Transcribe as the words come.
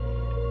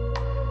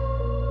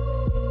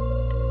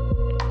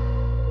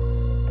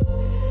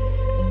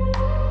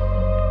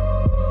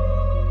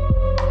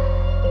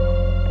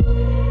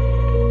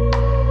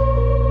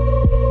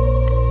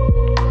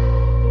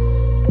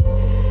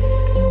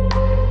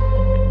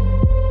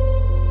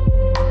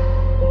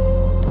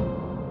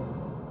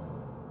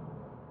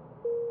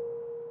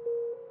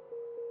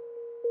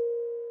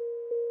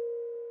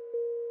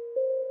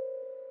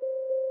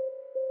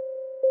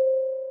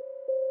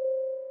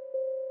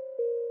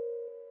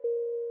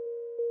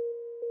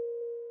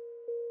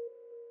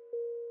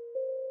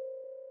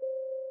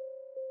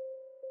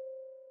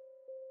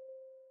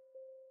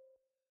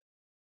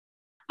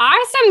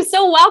Awesome.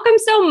 So welcome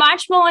so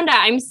much, Melinda.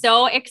 I'm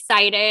so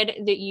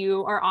excited that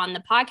you are on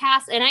the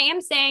podcast, and I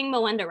am saying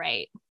Melinda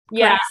right.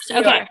 Yes.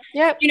 Okay.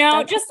 Yep.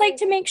 Just like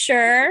to make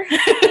sure.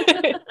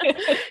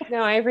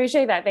 No, I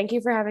appreciate that. Thank you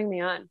for having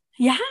me on.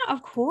 Yeah,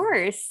 of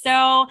course. So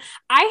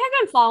I have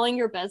been following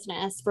your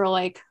business for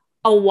like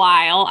a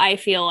while, I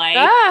feel like.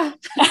 I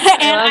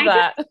love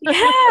that.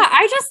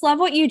 I just love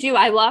what you do.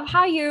 I love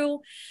how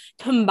you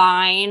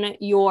combine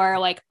your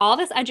like all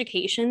this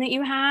education that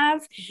you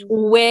have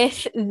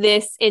with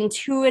this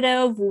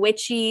intuitive,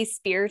 witchy,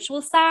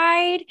 spiritual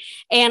side.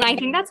 And I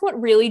think that's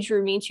what really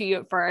drew me to you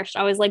at first.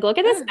 I was like, look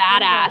at this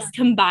badass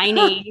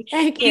combining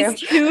these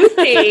two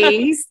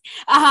things.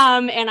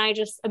 And I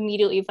just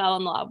immediately fell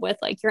in love with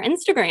like your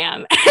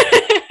Instagram.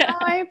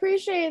 I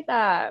appreciate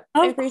that.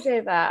 I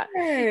appreciate that.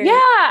 Yeah,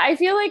 I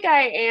feel like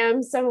I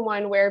am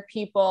someone where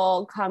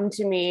people come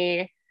to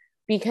me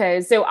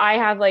because so I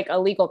have like a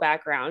legal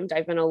background.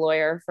 I've been a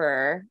lawyer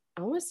for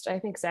almost, I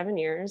think, 7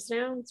 years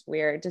now. It's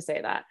weird to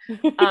say that.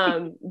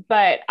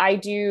 But I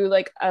do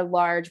like a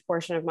large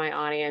portion of my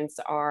audience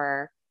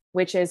are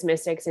witches,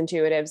 mystics,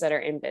 intuitives that are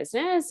in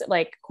business,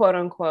 like quote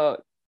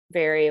unquote,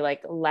 very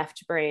like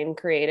left brain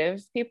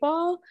creative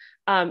people.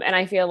 And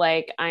I feel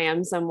like I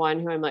am someone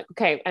who I'm like,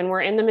 okay, and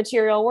we're in the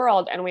material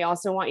world and we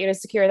also want you to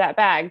secure that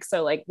bag.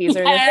 So like, these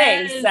are the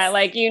things that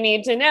like you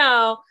need to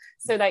know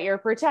so that you're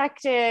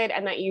protected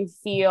and that you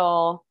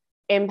feel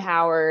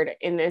empowered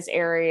in this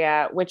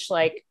area, which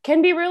like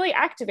can be really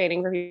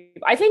activating for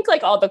people. I think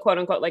like all the quote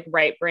unquote like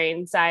right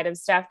brain side of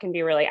stuff can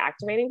be really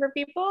activating for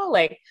people,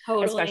 like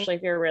especially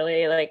if you're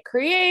really like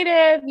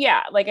creative.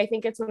 Yeah, like I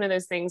think it's one of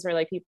those things where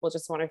like people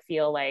just want to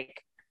feel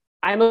like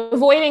I'm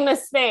avoiding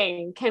this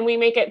thing. Can we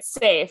make it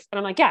safe? And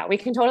I'm like, yeah, we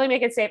can totally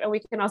make it safe, and we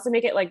can also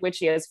make it like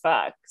witchy as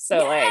fuck.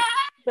 So like,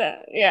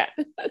 yeah.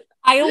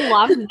 I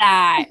love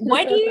that.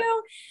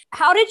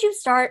 How did you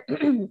start?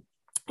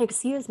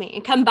 Excuse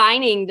me,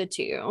 combining the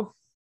two?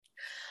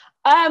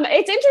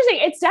 It's interesting.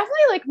 It's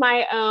definitely like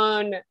my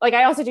own, like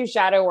I also do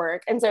shadow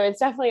work. And so it's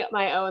definitely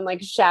my own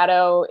like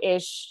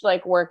shadow-ish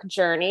like work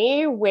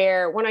journey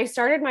where when I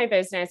started my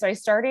business,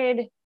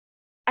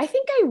 I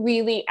think I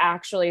really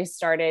actually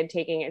started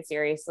taking it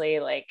seriously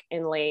like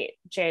in late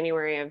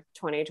January of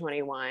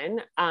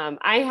 2021.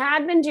 I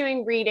had been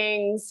doing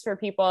readings for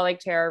people, like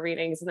tarot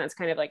readings, and that's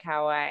kind of like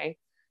how I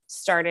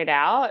started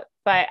out.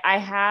 But I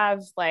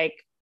have like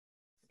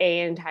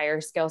a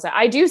entire skill set.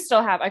 I do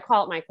still have, I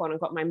call it my quote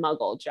unquote, my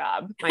muggle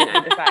job, my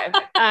 9 to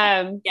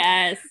 5.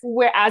 Yes.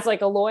 Where as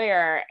like a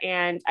lawyer,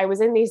 and I was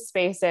in these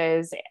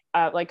spaces,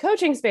 like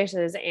coaching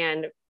spaces,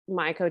 and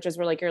my coaches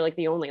were like, you're like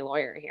the only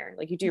lawyer here.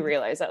 Like you do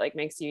realize that like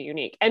makes you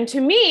unique. And to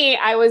me,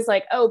 I was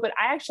like, oh, but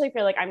I actually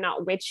feel like I'm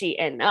not witchy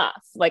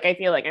enough. Like, I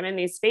feel like I'm in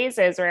these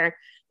spaces where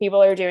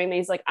people are doing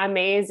these like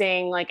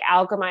amazing, like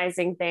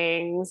alchemizing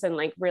things and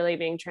like really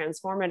being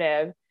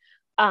transformative.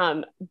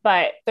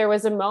 But there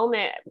was a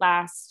moment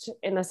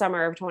in the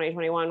summer of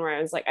 2021 where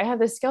I was like, I have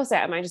this skill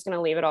set. Am I just going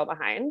to leave it all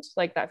behind?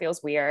 Like, that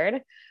feels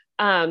weird.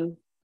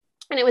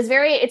 And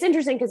it's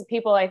interesting because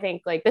people, I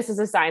think like this is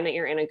a sign that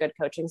you're in a good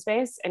coaching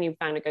space and you've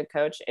found a good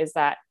coach, is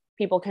that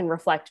people can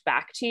reflect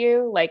back to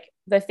you, like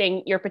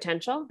your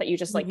potential that you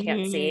just like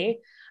can't see.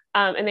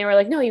 And they were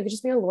like, no, you could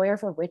just be a lawyer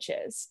for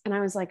witches. And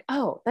I was like,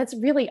 oh, that's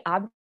really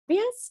obvious.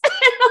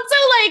 And also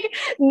like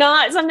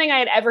not something I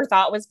had ever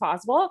thought was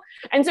possible.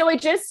 And so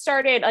it just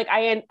started like,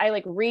 I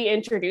like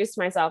reintroduced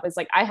myself as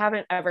like, I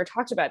haven't ever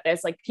talked about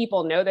this. Like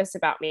people know this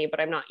about me,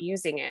 but I'm not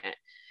using it.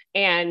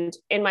 And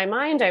in my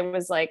mind, I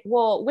was like,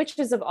 well,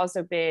 witches have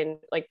also been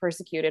like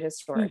persecuted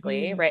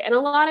historically, right? And a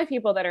lot of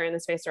people that are in the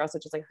space are also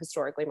just like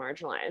historically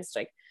marginalized,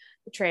 like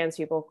trans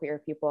people,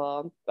 queer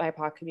people,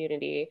 BIPOC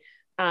community.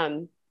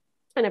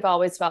 And I've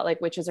always felt like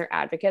witches are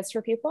advocates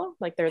for people.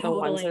 Like they're the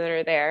ones that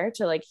are there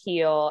to like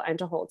heal and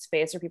to hold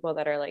space for people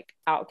that are like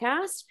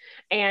outcast.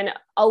 And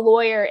a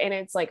lawyer in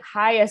its like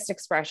highest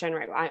expression,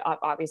 right?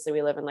 Obviously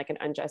we live in like an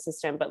unjust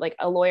system, but like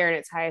a lawyer in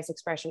its highest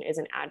expression is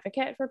an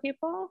advocate for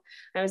people.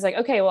 And I was like,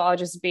 okay, well, I'll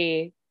just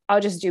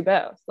do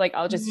both. Like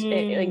I'll just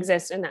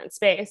exist in that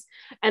space.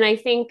 And I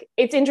think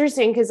it's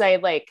interesting because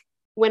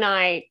when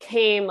I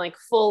came like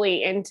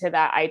fully into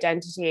that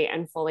identity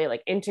and fully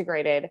like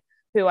integrated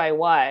who I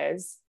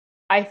was,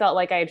 I felt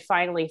like I had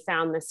finally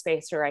found the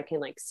space where I can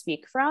like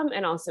speak from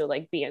and also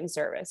like be in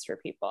service for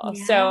people.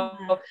 Yeah.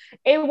 So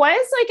it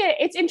was like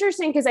it's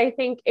interesting because I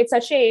think it's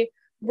such a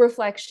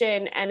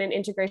reflection and an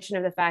integration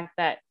of the fact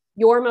that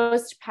your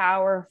most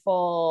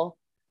powerful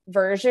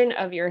version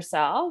of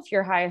yourself,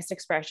 your highest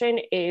expression,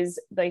 is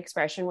the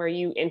expression where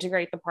you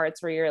integrate the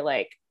parts where you're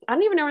like, I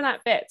don't even know where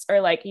that fits,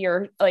 or like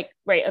you're like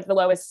right at the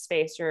lowest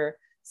space, you're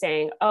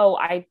saying, oh,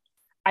 I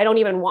don't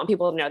even want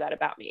people to know that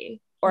about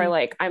me. Or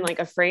like, I'm like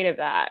afraid of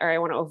that, or I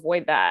want to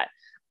avoid that.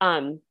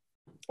 And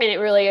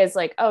it really is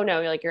like, oh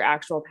no, like your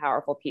actual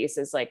powerful piece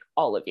is like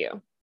all of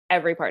you,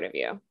 every part of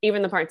you,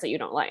 even the parts that you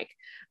don't like.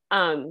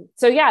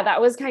 So yeah,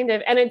 that was kind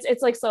of, and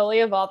it's like slowly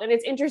evolved, and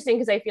it's interesting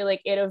because I feel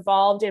like it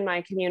evolved in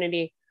my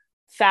community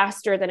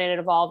faster than it had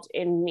evolved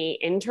in me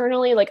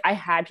internally. Like I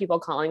had people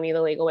calling me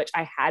the legal witch.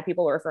 I had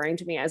people referring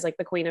to me as like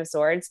the Queen of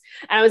Swords.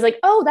 And I was like,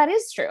 oh, that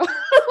is true.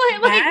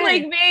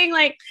 like being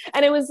like,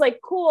 and it was like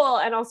cool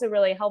and also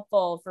really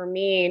helpful for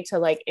me to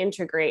like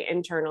integrate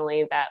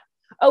internally that,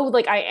 oh,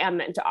 like I am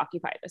meant to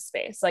occupy this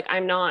space. Like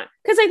I'm not,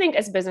 because I think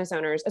as business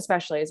owners,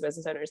 especially as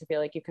business owners, I feel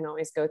like you can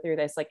always go through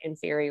this like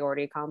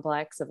inferiority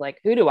complex of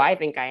like, who do I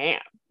think I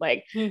am?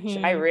 Like,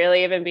 should I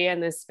really even be in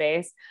this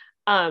space?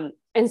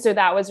 And so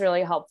that was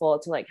really helpful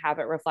to like have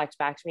it reflect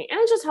back to me. And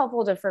it's just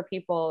helpful for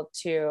people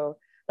to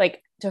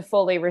like to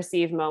fully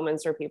receive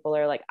moments where people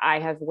are like, I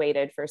have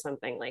waited for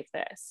something like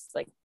this.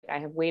 Like I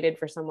have waited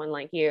for someone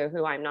like you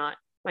who I'm not,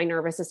 my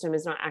nervous system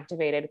is not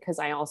activated because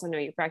I also know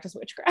you practice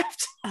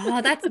witchcraft.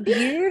 Oh, that's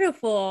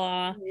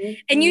beautiful.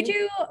 And you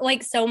do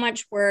like so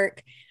much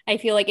work, I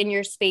feel like in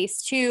your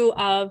space too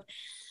of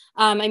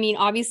I mean,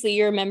 obviously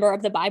you're a member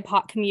of the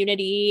BIPOC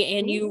community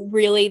and you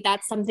really,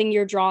 that's something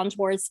you're drawn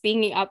towards,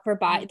 speaking up for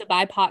the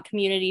BIPOC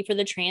community, for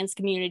the trans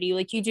community.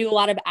 Like you do a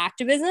lot of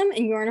activism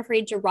and you aren't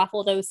afraid to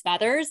ruffle those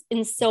feathers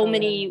in so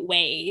many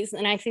ways.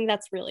 And I think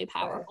that's really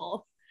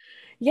powerful.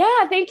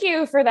 Yeah, thank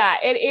you for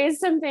that. It is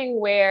something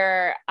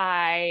where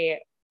I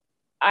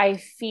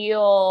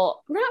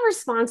feel not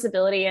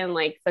responsibility in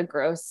like the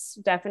gross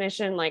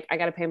definition, like I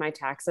got to pay my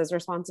taxes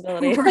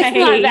responsibility, right.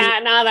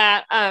 Like, not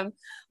that.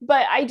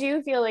 But I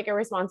do feel like a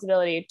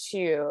responsibility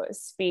to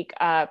speak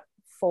up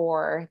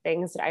for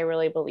things that I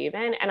really believe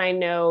in. And I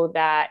know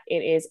that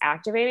it is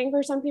activating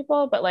for some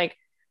people, but like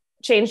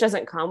change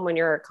doesn't come when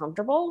you're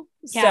comfortable.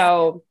 Yeah.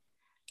 So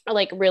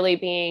like really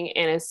being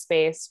in a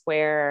space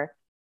where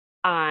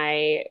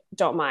I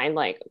don't mind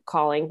like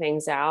calling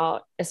things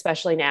out,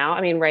 especially now.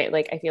 I mean, right.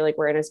 Like, I feel like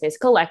we're in a space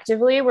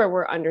collectively where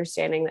we're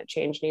understanding that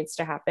change needs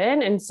to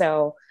happen. And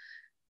so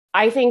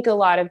I think a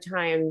lot of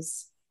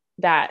times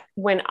that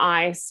when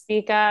I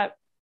speak up,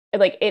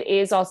 like it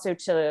is also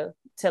to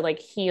like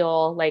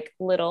heal like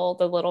the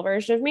little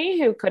version of me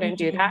who couldn't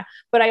do that.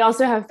 But I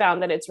also have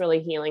found that it's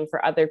really healing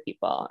for other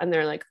people. And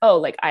they're like, oh,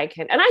 like I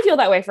can, and I feel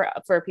that way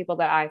for people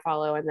that I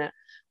follow and that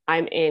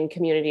I'm in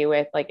community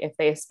with. Like if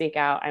they speak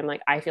out, I'm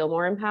like, I feel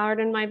more empowered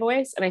in my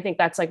voice. And I think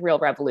that's like real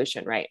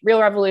revolution, right? Real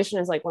revolution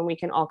is like when we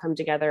can all come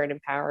together and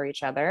empower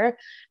each other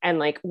and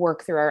like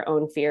work through our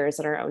own fears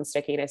and our own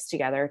stickiness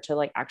together to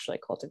like actually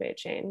cultivate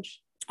change.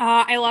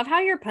 I love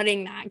how you're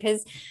putting that,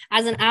 because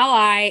as an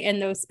ally in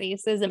those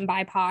spaces and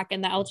BIPOC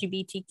and the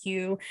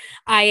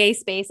LGBTQIA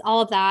space,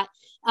 all of that,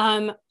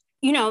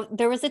 you know,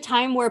 there was a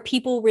time where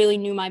people really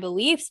knew my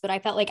beliefs, but I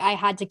felt like I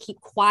had to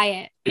keep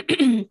quiet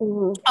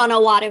on a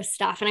lot of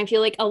stuff. And I feel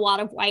like a lot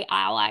of white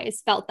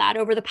allies felt that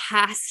over the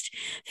past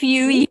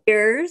few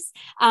years,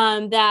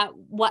 that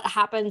what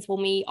happens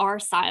when we are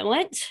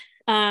silent,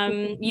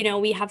 you know,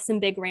 we have some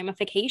big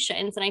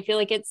ramifications. And I feel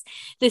like it's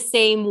the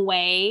same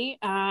way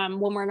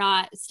when we're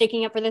not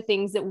sticking up for the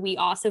things that we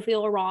also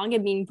feel are wrong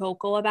and being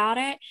vocal about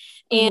it.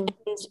 And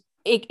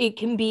it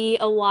can be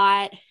a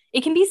lot.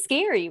 It can be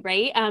scary,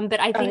 right? But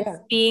I think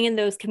being in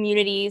those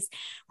communities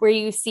where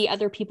you see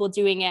other people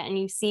doing it and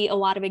you see a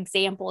lot of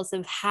examples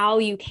of how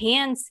you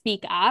can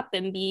speak up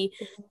and be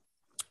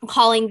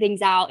calling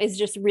things out is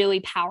just really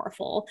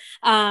powerful.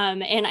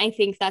 And I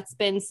think that's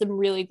been some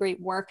really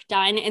great work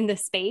done in the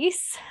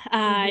space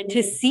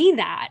to see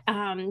that.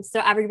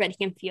 So everybody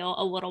can feel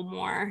a little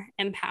more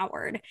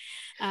empowered.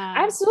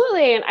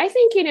 Absolutely. And I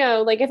think, you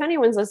know, like if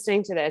anyone's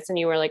listening to this and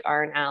you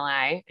are an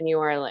ally and you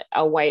are like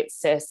a white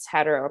cis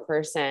hetero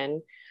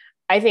person,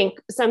 I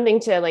think something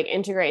to like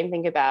integrate and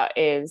think about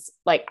is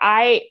like,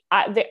 I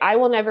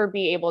will never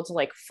be able to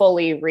like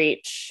fully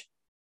reach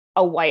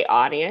a white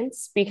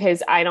audience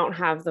because I don't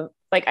have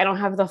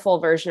the full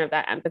version of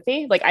that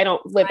empathy. Like I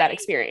don't live that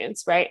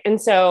experience. Right. And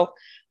so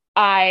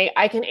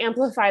I can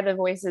amplify the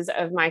voices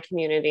of my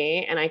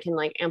community and I can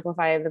like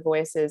amplify the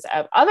voices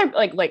of other,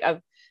 like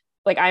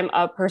I'm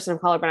a person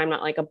of color, but I'm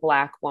not like a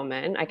Black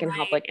woman. I can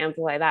help like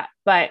amplify that.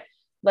 But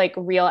like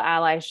real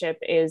allyship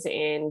is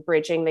in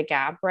bridging the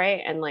gap,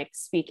 right? And like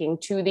speaking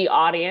to the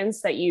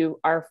audience that you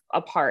are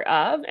a part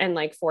of and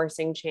like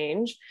forcing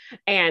change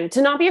and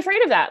to not be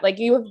afraid of that. Like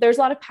there's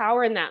a lot of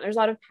power in that. There's a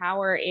lot of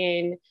power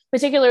in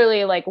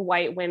particularly like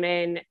white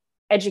women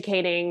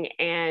educating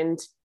and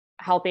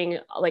helping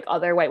like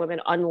other white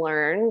women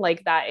unlearn.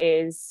 Like that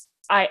is,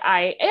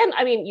 I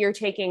mean, you're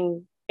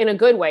taking in a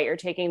good way, you're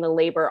taking the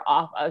labor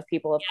off of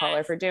people of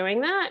color for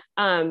doing that.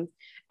 And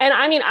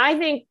I mean,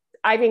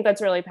 I think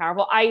that's really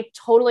powerful. I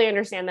totally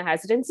understand the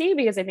hesitancy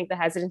because I think the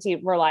hesitancy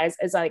relies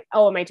is like,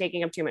 oh, am I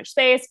taking up too much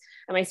space?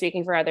 Am I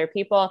speaking for other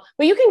people?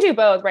 But you can do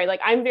both, right?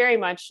 Like I'm very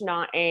much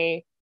not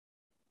I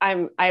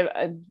have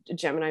a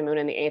Gemini moon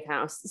in the 8th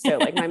house. So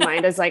like my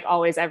mind is like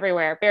always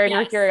everywhere, very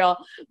mercurial,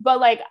 but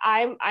like,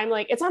 I'm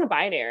like, it's not a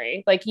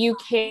binary. Like you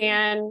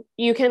can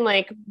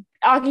like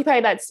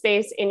occupy that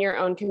space in your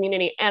own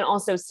community and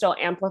also still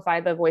amplify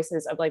the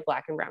voices of like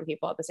Black and brown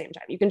people at the same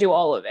time. You can do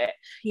all of it.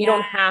 You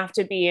don't have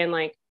to be in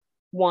like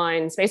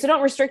one space. So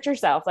don't restrict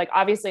yourself. Like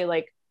obviously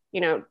like, you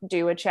know,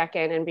 do a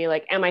check-in and be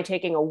like, am I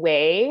taking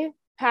away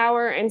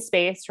power and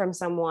space from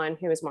someone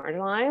who is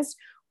marginalized?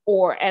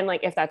 and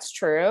like, if that's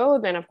true,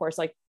 then of course,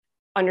 like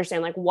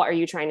understand like what are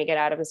you trying to get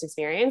out of this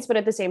experience. But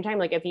at the same time,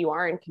 like if you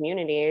are in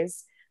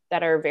communities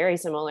that are very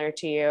similar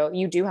to you,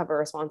 you do have a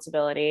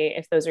responsibility,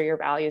 if those are your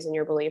values and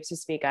your beliefs, to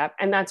speak up.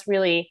 And that's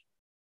really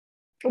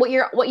what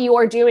you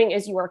are doing,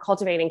 is you are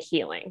cultivating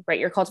healing, right?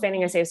 You're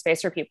cultivating a safe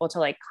space for people to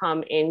like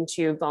come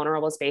into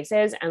vulnerable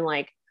spaces and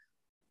like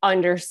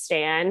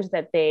understand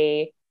that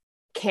they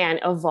can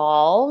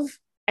evolve,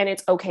 and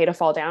it's okay to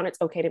fall down.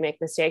 It's okay to make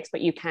mistakes,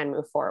 but you can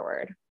move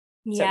forward.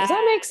 So does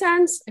that make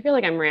sense? I feel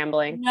like I'm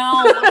rambling.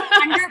 No,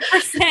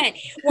 100%,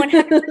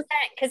 100%.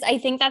 Because I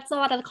think that's a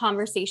lot of the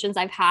conversations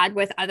I've had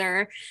with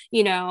other,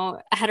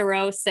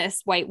 hetero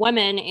cis white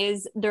women,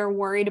 is they're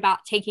worried about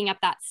taking up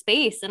that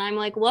space. And I'm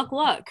like, look,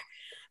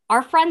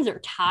 our friends are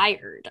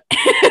tired.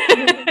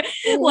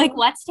 Like,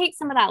 let's take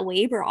some of that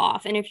labor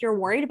off. And if you're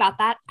worried about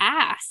that,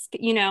 ask,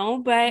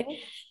 but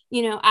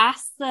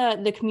ask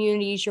the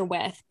communities you're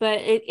with. But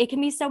it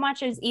can be so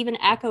much as even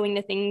echoing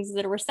the things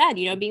that were said,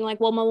 being like,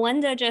 well,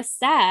 Melinda just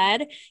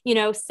said,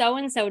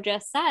 so-and-so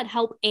just said,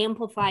 help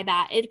amplify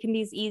that. It can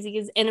be as easy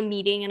as in a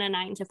meeting in a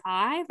 9 to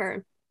 5,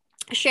 or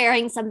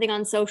sharing something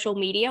on social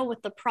media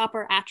with the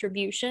proper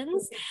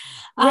attributions.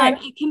 Right.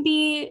 It can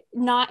be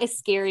not as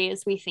scary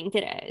as we think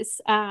it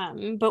is,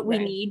 but we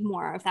need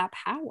more of that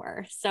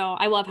power. So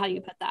I love how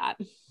you put that.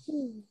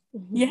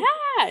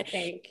 Yeah.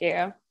 Thank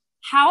you.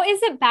 How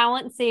is it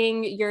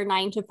balancing your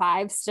 9 to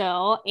 5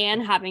 still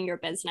and having your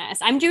business?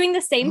 I'm doing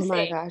the same thing. Oh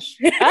my gosh.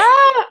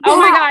 Oh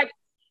my God.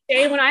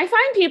 When I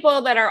find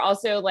people that are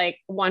also like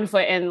one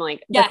foot in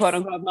like the quote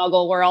unquote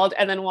muggle world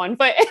and then one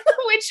foot in the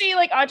witchy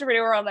like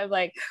entrepreneur world, I'm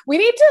like, we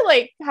need to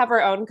like have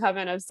our own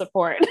coven of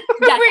support.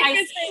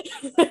 Yes,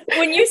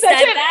 when you said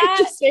that,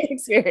 interesting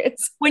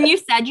experience. When you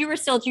said you were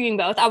still doing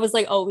both, I was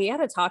like, oh, we got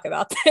to talk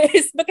about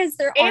this, because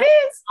there are a lot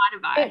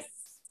of us.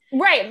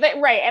 Right.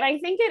 And I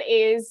think it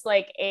is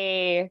like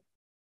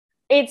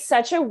it's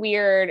such a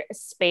weird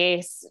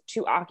space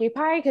to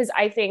occupy, because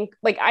I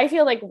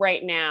feel like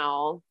right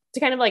now, to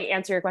kind of like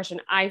answer your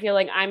question, I feel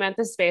like I'm at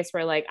the space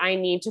where like I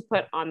need to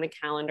put on the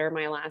calendar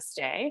my last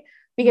day,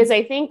 because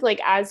I think like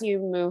as you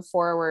move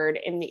forward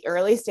in the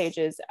early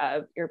stages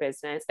of your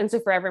business, and so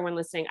for everyone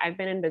listening, I've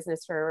been in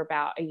business for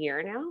about a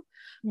year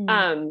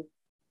now,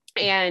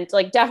 and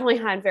like definitely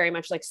had very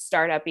much like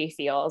startup-y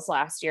feels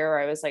last year, where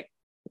I was like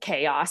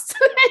chaos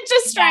and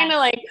just trying to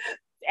like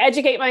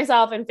educate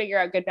myself and figure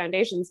out good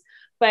foundations.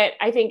 But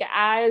I think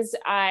as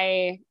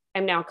I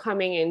am now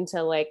coming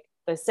into like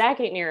the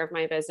second year of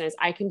my business,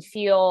 I can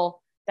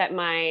feel that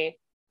my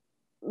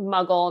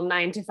muggle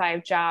 9 to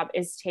 5 job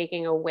is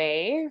taking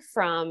away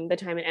from the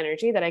time and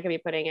energy that I could be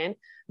putting in.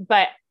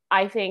 But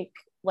I think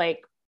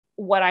like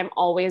what I'm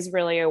always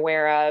really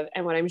aware of,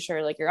 and what I'm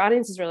sure like your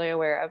audience is really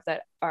aware of,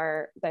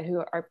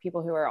 who are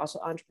people who are also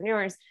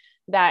entrepreneurs,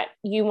 that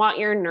you want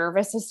your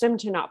nervous system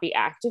to not be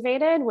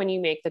activated when you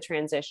make the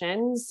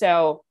transition.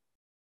 So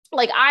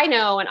like, I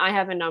know, and I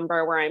have a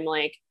number where I'm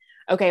like,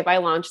 okay, if I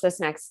launch this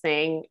next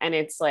thing and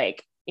it's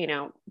like,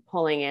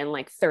 pulling in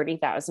like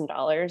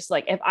 $30,000,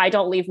 like if I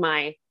don't leave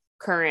my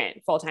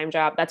current full-time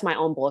job, that's my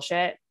own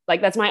bullshit.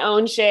 Like that's my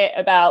own shit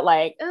about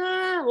like,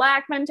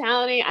 lack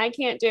mentality. I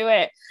can't do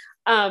it.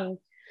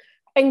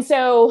 And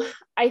so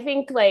I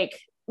think like,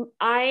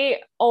 I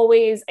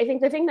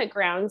think the thing that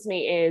grounds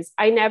me is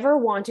I never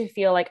want to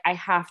feel like I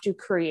have to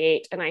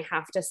create and I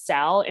have to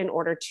sell in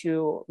order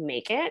to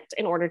make it,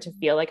 in order to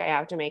feel like I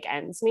have to make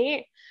ends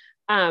meet.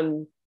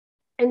 And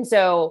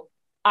so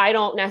I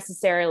don't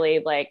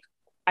necessarily like,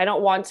 I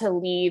don't want to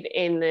leave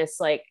in this,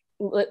 like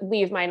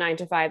leave my 9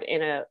 to 5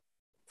 in a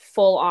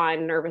full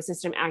on nervous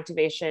system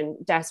activation,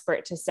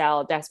 desperate to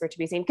sell, desperate to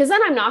be seen. Cause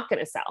then I'm not going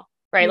to sell.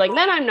 Right. Like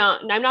then I'm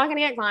not going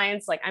to get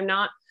clients. Like I'm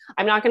not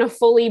going to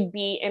fully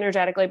be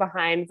energetically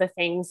behind the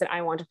things that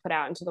I want to put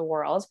out into the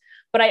world.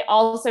 But I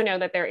also know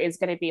that there is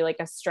going to be like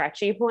a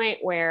stretchy point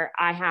where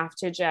I have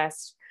to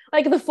just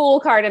like the Fool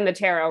card in the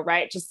tarot,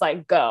 right? Just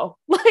like go,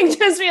 like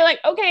just be like,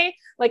 okay,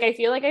 like I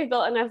feel like I've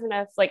built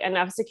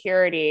enough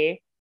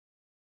security,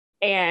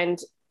 and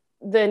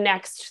the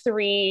next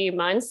 3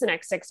 months, the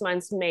next 6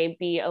 months may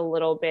be a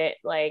little bit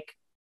like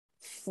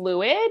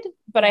fluid,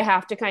 but I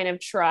have to kind of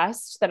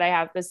trust that I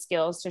have the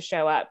skills to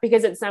show up,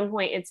 because at some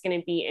point it's going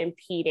to be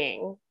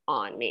impeding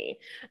on me.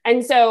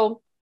 And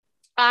so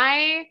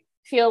I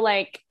feel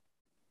like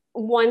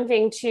one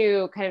thing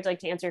to kind of like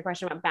to answer your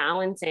question about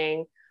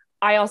balancing,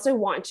 I also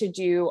want to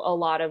do a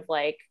lot of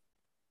like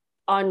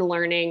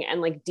unlearning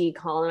and like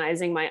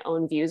decolonizing my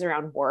own views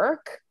around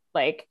work.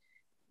 Like,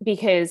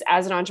 because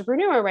as an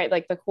entrepreneur, right,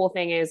 like the cool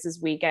thing is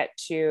we get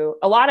to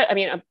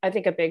I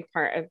think a big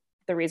part of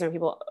the reason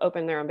people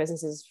open their own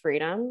business is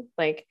freedom.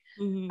 Like,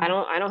 I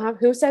don't have,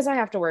 who says I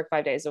have to work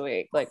 5 days a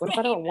week? Like, what if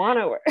I don't want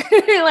to work?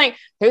 Like,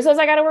 who says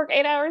I got to work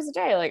 8 hours a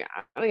day? Like,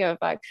 I don't give a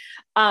fuck.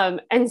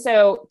 And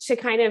so to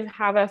kind of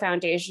have a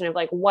foundation of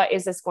like, what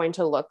is this going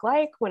to look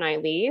like when I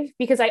leave?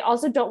 Because I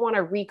also don't want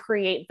to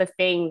recreate the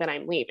thing that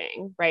I'm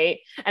leaving. Right.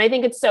 And I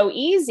think it's so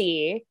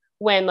easy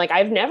when like,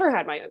 I've never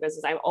had my own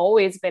business. I've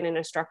always been in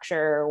a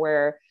structure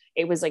where,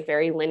 it was like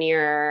very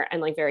linear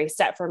and like very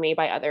set for me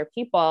by other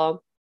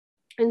people.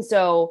 And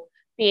so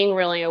being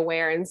really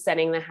aware and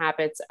setting the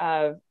habits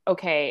of,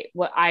 okay,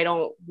 well, I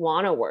don't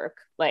want to work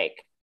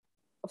like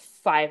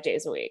 5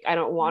 days a week. I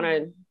don't want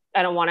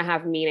to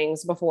have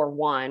meetings before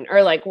 1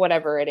 or like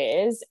whatever it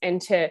is.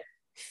 And to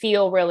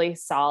feel really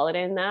solid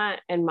in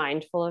that and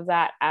mindful of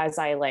that as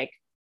I like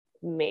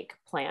make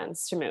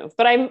plans to move.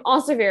 But I'm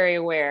also very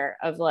aware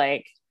of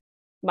like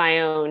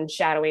my own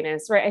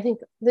shadowiness, right? I think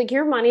like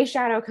your money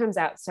shadow comes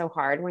out so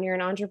hard when you're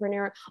an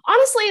entrepreneur.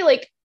 Honestly,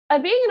 like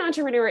being an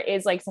entrepreneur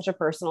is like such a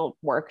personal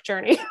work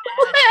journey.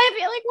 I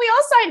feel like we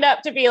all signed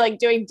up to be like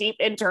doing deep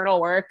internal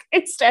work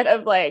instead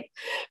of like,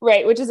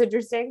 right, which is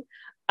interesting.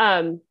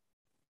 But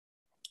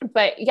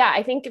yeah,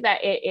 I think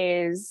that it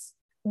is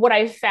what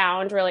I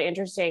found really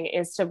interesting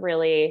is to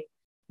really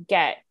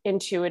get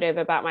intuitive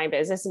about my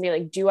business and be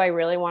like, do I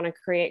really want to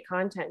create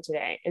content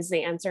today? Is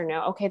the answer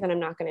no? Okay, then I'm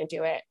not going to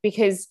do it,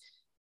 because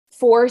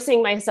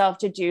forcing myself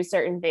to do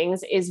certain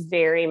things is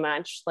very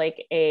much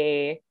like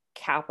a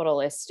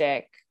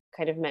capitalistic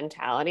kind of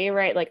mentality,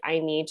 right? Like I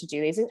need to do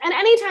these things. And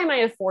anytime I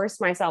have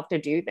forced myself to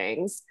do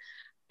things,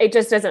 it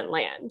just doesn't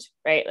land,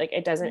 right? Like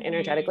it doesn't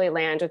energetically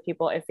land with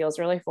people. It feels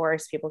really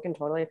forced. People can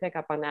totally pick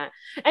up on that.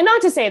 And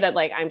not to say that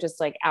like, I'm just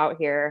like out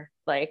here,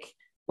 like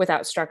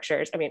without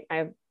structures. I mean, I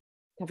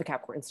have a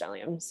Capricorn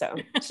stellium, so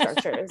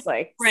structure is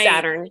like right.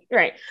 Saturn,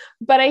 right?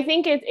 But I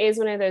think it is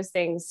one of those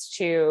things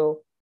to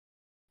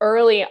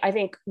early, I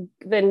think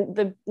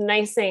the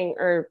nice thing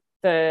or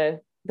the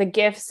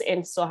gifts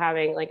in still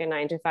having like a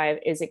 9 to 5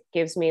 is it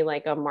gives me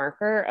like a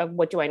marker of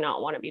what do I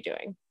not want to be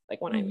doing,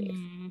 like when I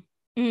leave.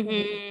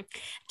 Mm-hmm.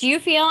 Do you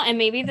feel, and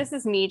maybe this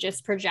is me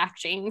just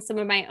projecting some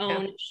of my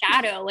own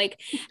shadow, like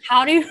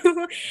how do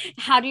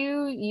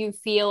you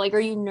feel, like are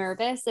you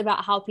nervous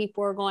about how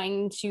people are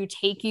going to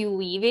take you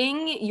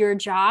leaving your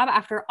job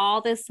after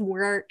all this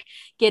work,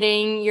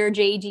 getting your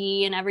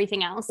JD and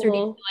everything else? Or do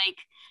you feel like,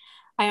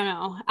 I don't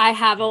know, I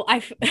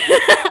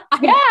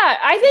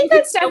think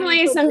that's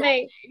definitely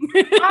something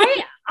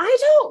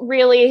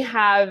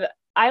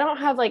I don't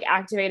have like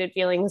activated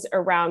feelings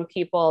around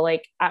people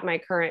like at my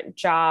current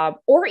job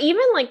or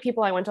even like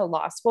people I went to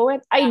law school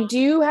with. I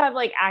do have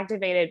like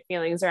activated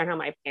feelings around how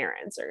my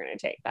parents are going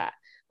to take that.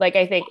 Like,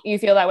 I think you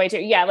feel that way too.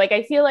 Yeah. Like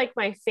I feel like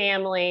my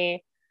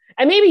family,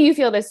 and maybe you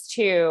feel this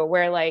too,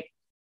 where like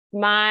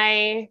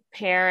my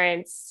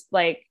parents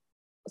like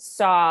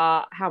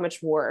saw how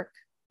much work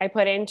I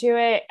put into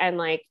it. And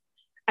like,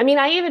 I mean,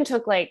 I even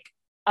took like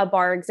a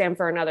bar exam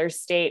for another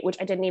state, which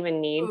I didn't even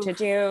need to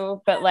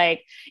do. But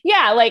like,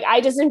 yeah, like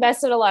I just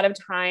invested a lot of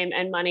time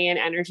and money and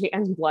energy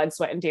and blood,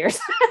 sweat, and tears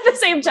at the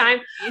same time.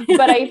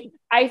 But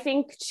I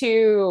think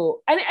too,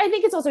 and I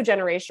think it's also a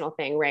generational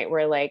thing, right?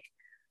 Where like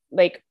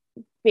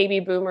baby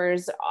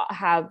boomers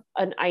have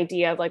an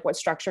idea of like what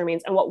structure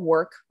means and what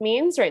work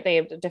means, right? They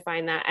have to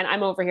define that. And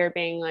I'm over here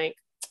being like,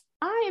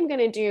 I am going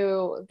to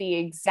do the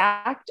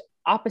exact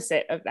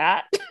opposite of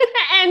that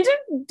and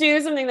do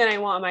something that I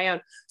want on my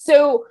own.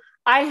 So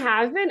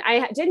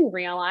I didn't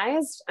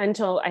realize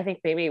until I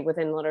think maybe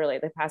within literally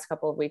the past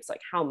couple of weeks,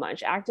 like how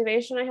much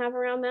activation I have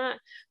around that.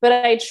 But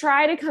I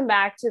try to come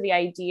back to the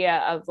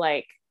idea of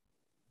like,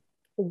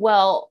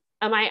 well,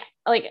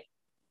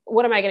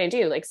 what am I going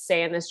to do? Like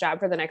stay in this job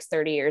for the next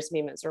 30 years and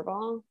be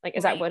miserable? Like,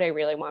 is that what I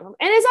really want?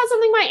 And is that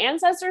something my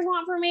ancestors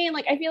want for me?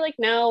 Like, I feel like,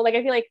 no, like,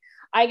 I feel like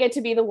I get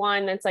to be the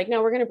one that's like,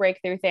 no, we're going to break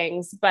through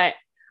things. But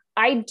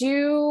I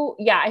do.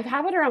 Yeah. I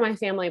have it around my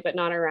family, but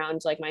not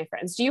around like my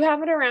friends. Do you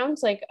have it around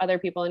like other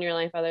people in your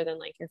life other than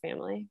like your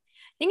family?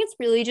 I think it's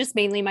really just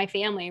mainly my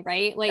family,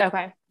 right? Like,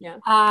 okay.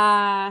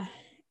 Yeah.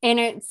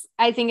 And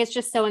I think it's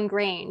just so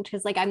ingrained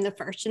because like I'm the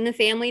first in the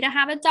family to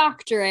have a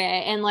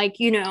doctorate and like,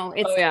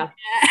 it's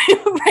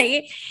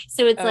right.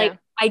 So it's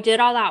I did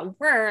all that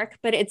work,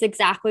 but it's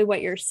exactly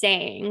what you're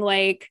saying.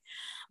 Like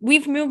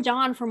we've moved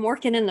on from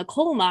working in the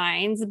coal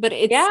mines, but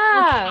it's still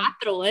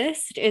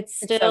capitalist. It's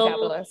still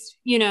capitalist.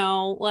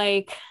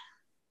 Like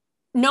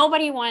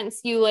nobody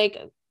wants you like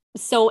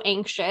so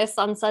anxious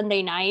on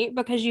Sunday night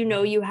because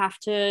you have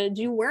to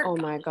do work. Oh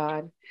my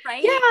God.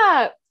 Right.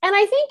 Yeah. And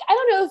I think, I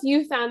don't know if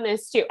you found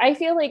this too. I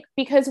feel like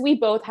because we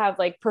both have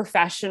like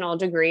professional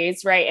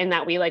degrees, right? And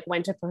that we like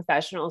went to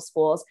professional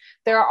schools,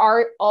 there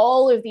are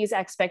all of these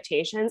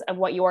expectations of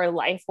what your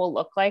life will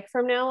look like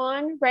from now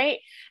on. Right.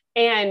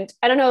 And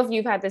I don't know if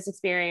you've had this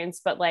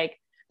experience, but like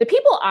the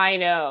people I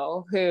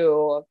know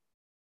who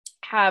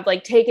have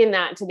like taken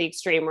that to the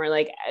extreme where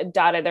like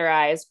dotted their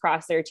I's,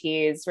 crossed their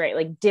T's, right?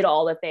 Like did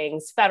all the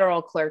things,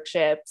 federal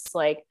clerkships,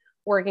 like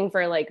working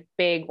for like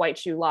big white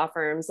shoe law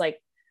firms, like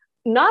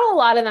not a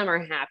lot of them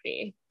are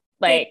happy.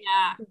 Like,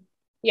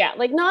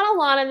 like not a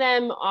lot of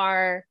them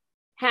are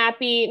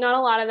happy. Not a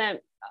lot of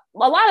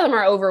them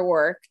are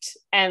overworked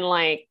and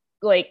like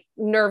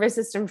nervous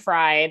system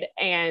fried.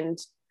 And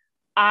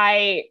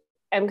I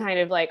am kind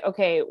of like,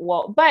 okay,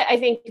 well, but I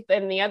think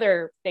then the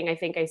other thing I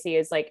think I see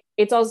is like,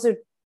 it's also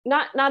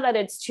not that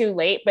it's too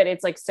late, but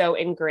it's like so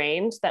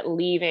ingrained that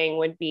leaving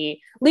would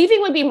be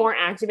more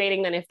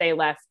activating than if they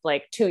left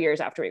like 2 years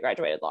after we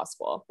graduated law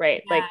school.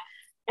 Right. Yeah. Like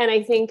And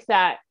I think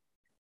that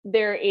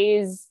there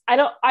is, I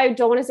don't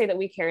want to say that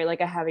we carry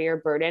like a heavier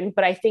burden,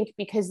 but I think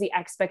because the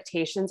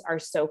expectations are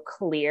so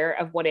clear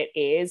of what it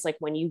is, like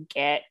when you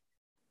get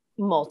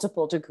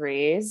multiple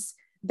degrees,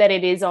 that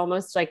it is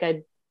almost like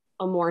a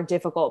more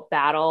difficult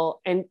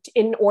battle. And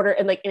in order,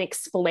 and like in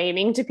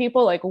explaining to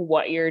people like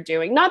what you're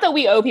doing, not that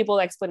we owe people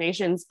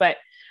explanations, but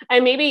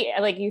and maybe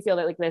like you feel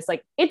that like this,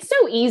 like it's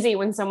so easy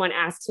when someone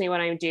asks me what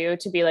I do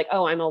to be like,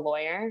 oh, I'm a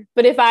lawyer.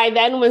 But if I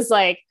then was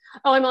like,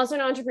 oh, I'm also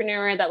an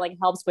entrepreneur that like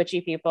helps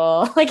witchy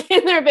people like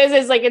in their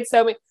business, like it's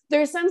so,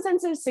 there's some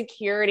sense of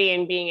security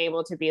in being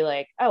able to be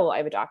like, oh, well, I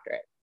have a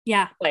doctorate.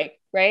 Yeah. Like,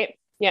 right.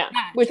 Yeah.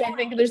 Which I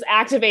think there's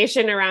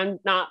activation around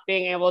not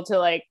being able to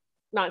like,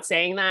 not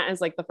saying that as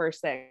like the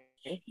first thing.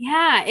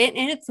 Yeah.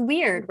 And it's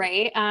weird,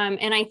 right?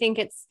 And I think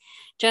it's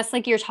just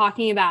like you're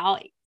talking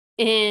about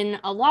in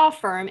a law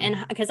firm,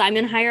 and because I'm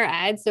in higher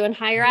ed. So in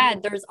higher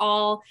ed, there's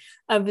all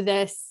of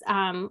this,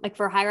 like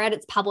for higher ed,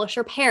 it's publish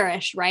or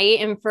perish, right?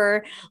 And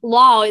for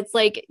law, it's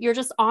like you're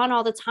just on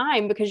all the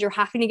time because you're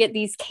having to get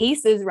these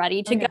cases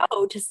ready to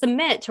go, to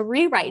submit, to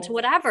rewrite, to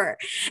whatever.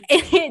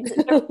 And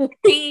it's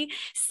very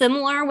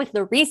similar with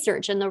the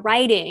research and the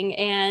writing,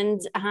 and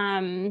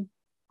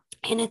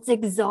it's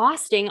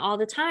exhausting all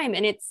the time.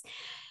 And it's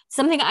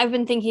something I've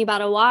been thinking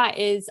about a lot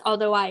is,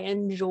 although I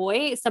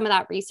enjoy some of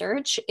that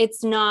research,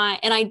 it's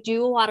not, and I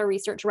do a lot of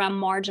research around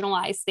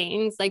marginalized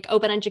things like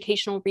open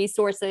educational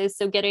resources.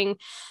 So getting,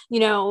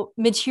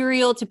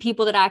 material to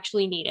people that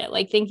actually need it,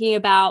 like thinking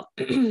about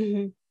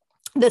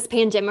this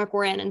pandemic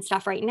we're in and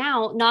stuff right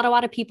now. Not a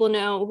lot of people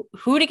know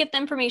who to get the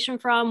information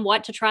from,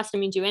 what to trust. I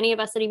mean, do any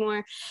of us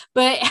anymore?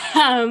 But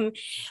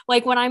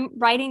like when I'm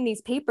writing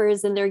these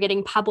papers and they're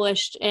getting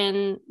published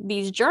in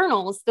these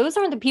journals, those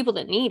aren't the people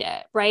that need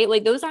it, right?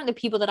 Like those aren't the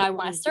people that I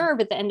want to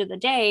serve at the end of the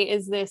day.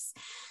 Is this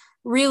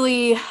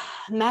really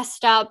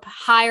messed up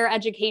higher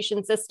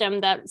education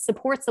system that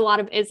supports a lot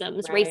of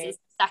isms, racism,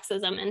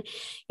 sexism. And,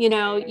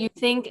 you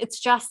think it's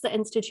just the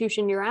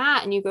institution you're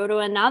at, and you go to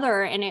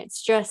another and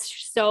it's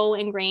just so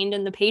ingrained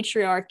in the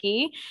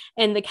patriarchy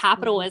and the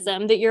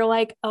capitalism that you're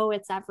like, oh,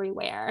 it's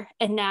everywhere.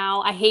 And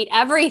now I hate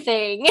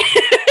everything.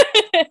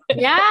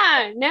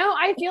 Yeah, no,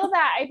 I feel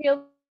that. I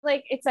feel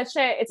like it's such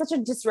a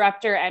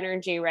disruptor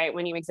energy, right?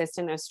 When you exist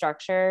in those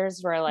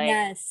structures where like,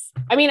 yes.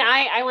 I mean,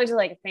 I went to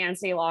like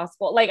fancy law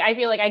school. Like, I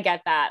feel like I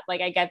get that.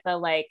 Like, I get the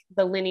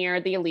linear,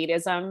 the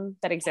elitism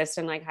that exists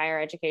in like higher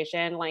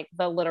education, like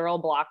the literal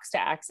blocks to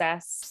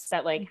access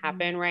that like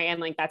happen. Right. And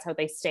like, that's how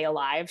they stay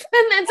alive.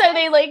 And that's how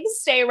they like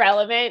stay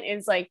relevant,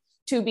 is like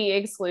to be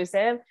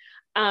exclusive.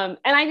 And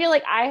I feel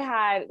like I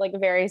had like a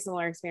very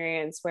similar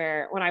experience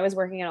where when I was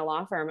working at a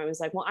law firm, I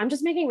was like, well, I'm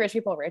just making rich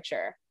people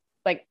richer.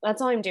 Like,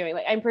 that's all I'm doing.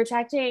 Like, I'm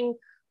protecting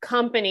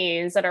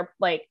companies that are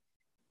like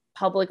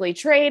publicly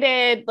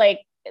traded. Like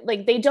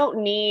they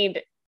don't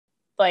need,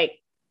 like,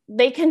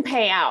 they can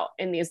pay out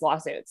in these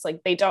lawsuits.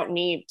 Like, they don't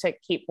need to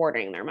keep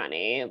hoarding their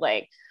money.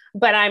 Like,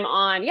 but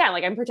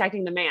I'm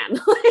protecting the man,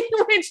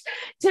 which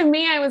to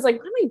me, I was like,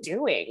 what am I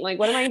doing? Like,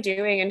 what am I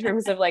doing in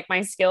terms of like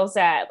my skill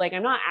set? Like,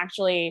 I'm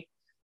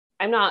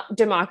not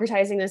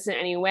democratizing this in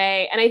any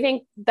way. And I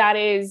think that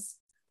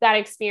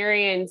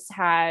experience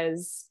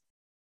has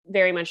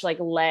very much like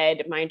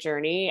led my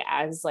journey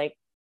as like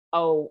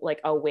a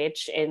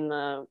witch in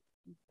the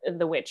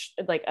witch,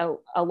 like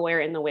a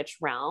lawyer in the witch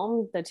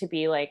realm, that to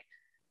be like,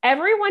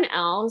 everyone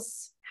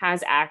else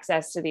has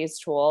access to these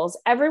tools.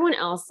 Everyone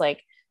else,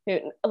 like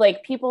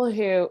people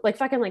who like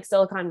fucking like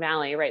Silicon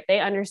Valley, right? They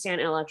understand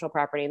intellectual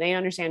property. They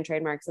understand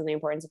trademarks and the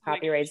importance of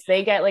copyrights.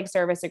 They get like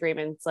service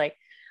agreements,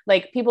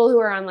 like people who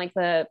are on like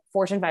the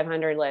Fortune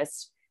 500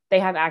 list, they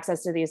have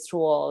access to these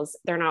tools.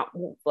 They're not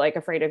like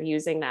afraid of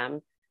using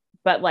them.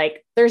 But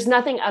like, there's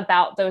nothing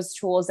about those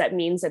tools that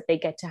means that they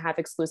get to have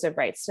exclusive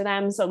rights to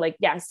them. So like,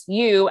 yes,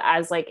 you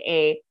as like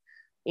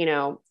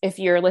if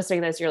you're listening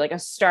to this, you're like a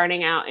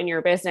starting out in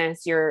your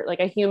business, you're like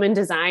a human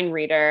design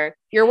reader,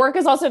 your work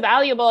is also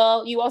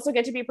valuable. You also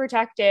get to be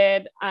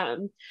protected.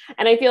 And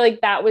I feel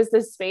like that was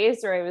the space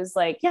where I was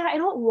like, yeah, I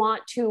don't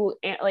want to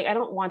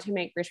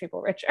make rich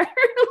people richer.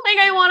 Like,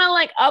 I want to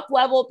like up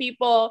level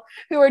people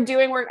who are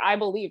doing work I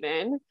believe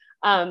in.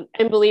 And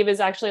believe is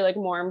actually like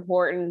more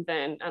important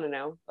than, I don't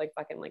know, like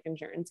fucking like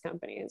insurance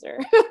companies or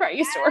I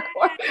used to work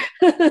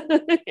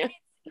for. Yeah.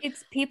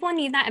 It's people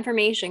need that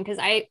information, because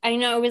I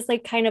know it was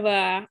like kind of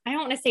I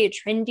don't want to say a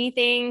trendy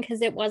thing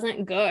because it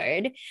wasn't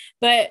good,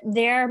 but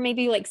there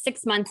maybe like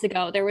 6 months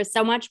ago, there was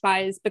so much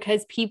buzz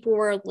because people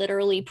were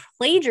literally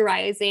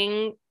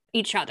plagiarizing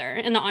each other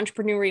in the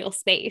entrepreneurial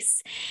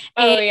space.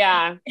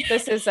 Yeah.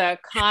 This is a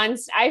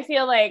constant. I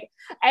feel like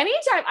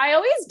anytime I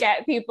always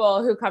get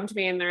people who come to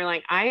me and they're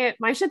like,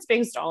 my shit's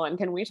being stolen.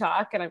 Can we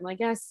talk? And I'm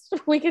like, yes,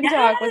 we can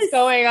talk. What's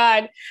going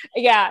on?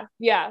 Yeah.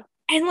 Yeah.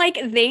 And like,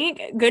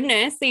 thank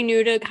goodness they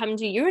knew to come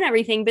to you and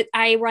everything. But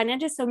I run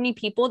into so many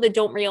people that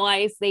don't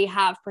realize they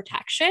have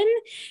protection,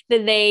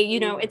 that they,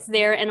 it's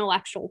their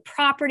intellectual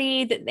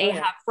property, that they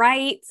have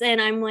rights. And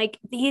I'm like,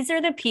 these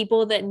are the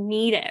people that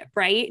need it,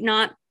 right?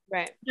 Not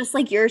Right. Just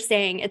like you're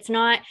saying, it's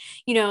not,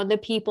 the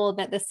people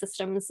that the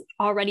system's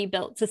already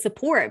built to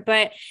support,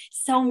 but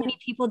so many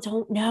people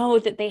don't know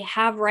that they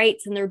have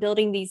rights and they're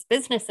building these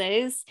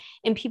businesses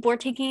and people are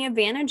taking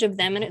advantage of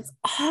them and it's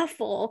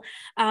awful.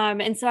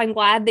 And so I'm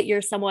glad that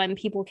you're someone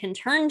people can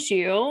turn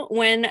to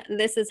when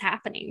this is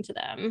happening to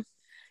them.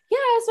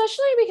 Yeah,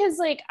 especially because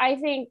like I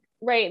think,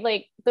 right,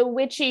 like the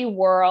witchy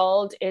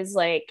world is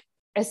like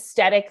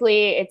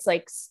aesthetically, it's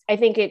like I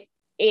think it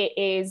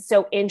is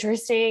so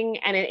interesting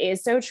and it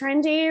is so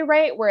trendy,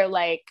 right? Where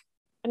like,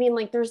 I mean,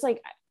 like there's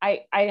like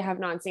I have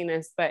not seen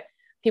this, but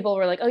people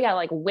were like, oh yeah,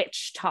 like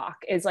witch talk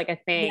is like a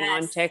thing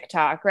on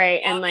TikTok,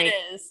 right? And like it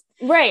is.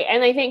 right.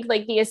 And I think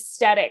like the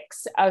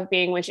aesthetics of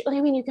being witchy,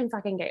 I mean, you can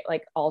fucking get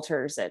like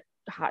altars at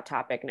Hot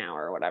Topic now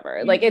or whatever.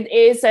 Mm-hmm. Like it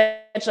is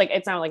such like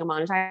it's not like a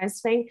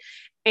monetized thing.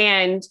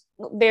 And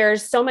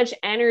there's so much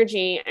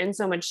energy and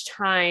so much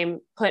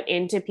time put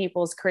into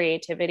people's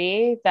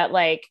creativity that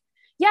like,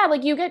 yeah,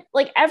 like you get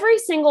like every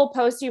single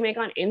post you make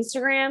on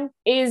Instagram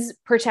is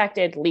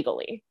protected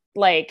legally.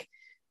 Like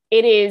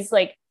it is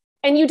like,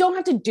 and you don't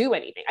have to do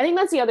anything. I think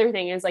that's the other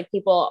thing is like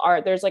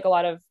there's like a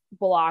lot of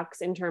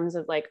blocks in terms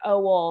of like, oh,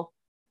 well,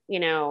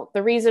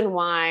 the reason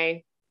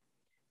why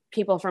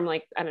people from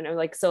like, I don't know,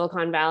 like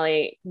Silicon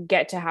Valley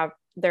get to have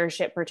their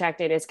shit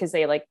protected is because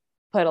they like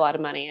put a lot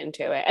of money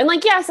into it. And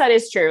like, yes, that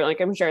is true. Like,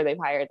 I'm sure they've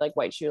hired like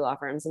white shoe law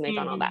firms and they've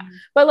done all that,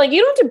 but like,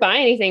 you don't have to buy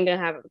anything to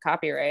have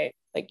copyright.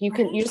 Like you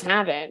just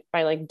have it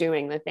by like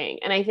doing the thing.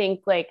 And I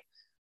think like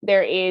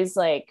there is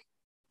like,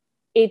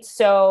 it's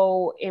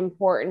so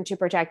important to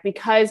protect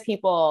because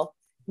people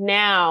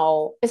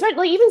now, especially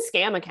like even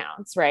scam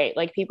accounts, right?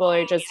 Like people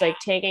are just like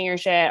taking your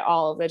shit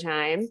all of the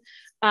time.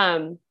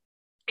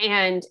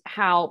 And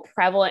how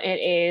prevalent it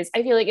is.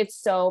 I feel like it's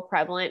so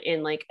prevalent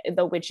in like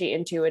the witchy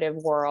intuitive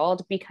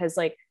world because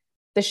like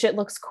the shit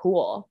looks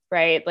cool,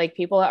 right? Like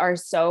people are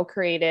so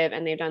creative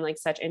and they've done like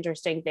such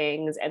interesting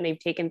things and they've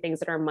taken things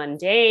that are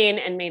mundane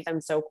and made them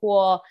so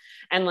cool.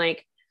 And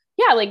like,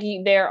 yeah, like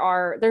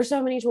there's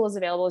so many tools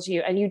available to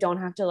you and you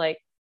don't have to like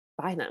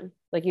buy them.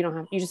 Like you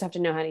just have to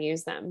know how to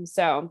use them.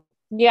 So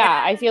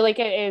yeah, I feel like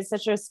it is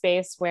such a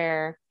space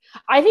where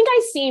I think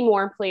I see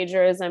more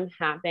plagiarism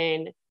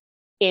happen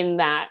in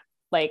that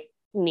like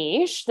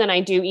niche than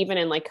I do even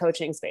in like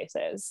coaching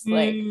spaces.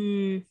 Like,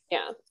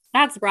 yeah.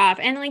 That's rough.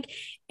 And like,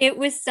 it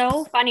was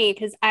so funny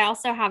because I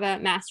also have a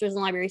master's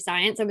in library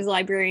science. I was a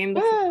librarian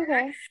before. Oh,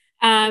 okay.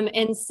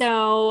 And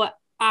so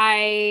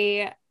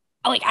I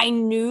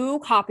knew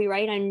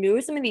copyright, I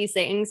knew some of these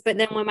things, but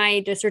then when my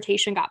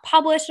dissertation got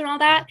published and all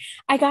that,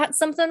 I got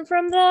something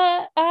from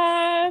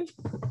the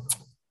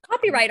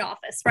copyright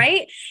office,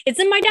 right? It's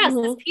in my desk,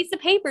 this piece of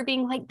paper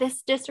being like,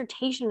 this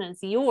dissertation is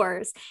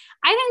yours.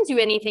 I didn't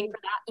do anything for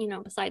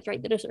that, besides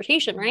write the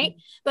dissertation, right?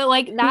 But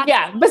like that.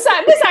 Yeah.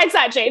 Besides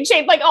that,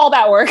 Jade, like all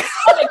that work.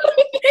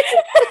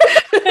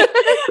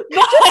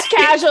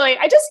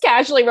 I just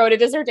casually wrote a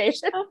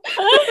dissertation.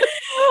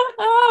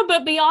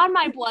 But beyond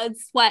my blood,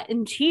 sweat,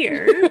 and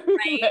tears,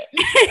 right?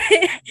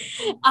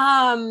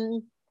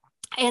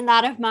 And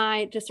that of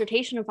my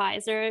dissertation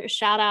advisor,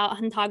 shout out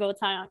Hantago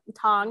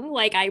Tong,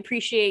 like I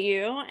appreciate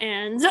you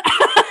and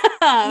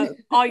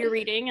all your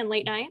reading and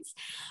late nights.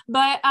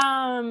 But,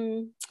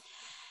 I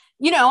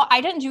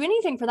didn't do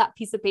anything for that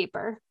piece of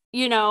paper.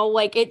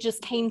 Like it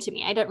just came to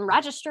me. I didn't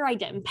register, I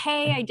didn't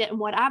pay, I didn't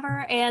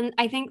whatever. And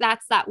I think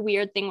that's that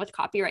weird thing with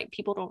copyright.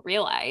 People don't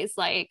realize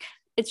like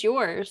it's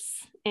yours.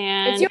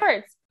 And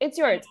it's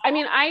yours. I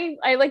mean, I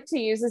like to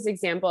use this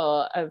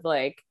example of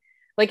like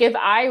if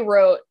I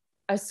wrote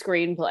a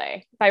screenplay,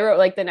 if I wrote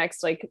like the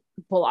next like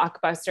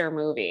blockbuster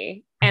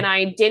movie and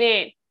I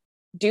didn't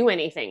do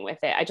anything with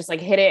it, I just like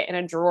hid it in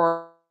a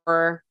drawer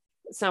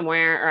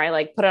somewhere, or I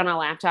like put it on a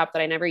laptop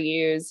that I never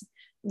use,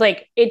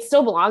 like it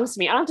still belongs to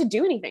me. I don't have to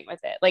do anything with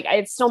it. Like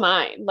it's still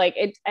mine. Like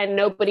it, and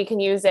nobody can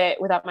use it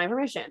without my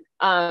permission.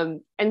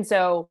 And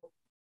so,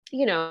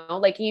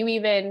 like you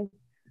even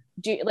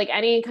do like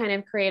any kind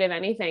of creative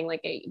anything,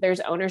 like there's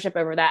ownership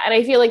over that. And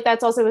I feel like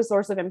that's also a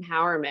source of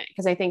empowerment,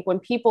 because I think when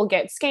people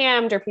get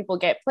scammed or people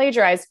get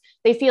plagiarized,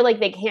 they feel like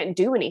they can't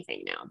do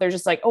anything now. They're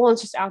just like, oh, well,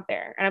 it's just out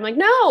there. And I'm like,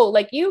 no,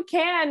 like you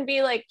can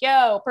be like,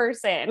 yo,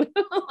 person,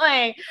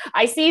 like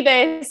I see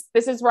this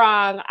is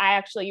wrong.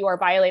 You are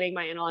violating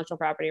my intellectual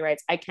property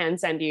rights. I can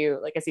send you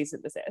like a cease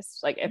and desist,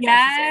 like if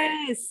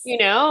necessary,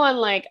 and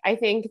like I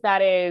think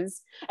that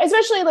is,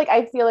 especially like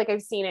I feel like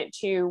I've seen it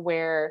too,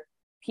 where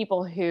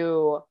people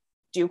who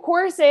do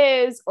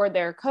courses or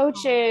their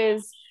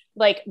coaches,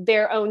 like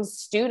their own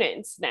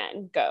students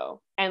then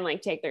go and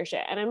like take their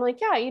shit. And I'm like,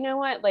 yeah, you know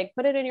what? Like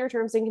put it in your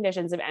terms and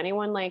conditions. If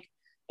anyone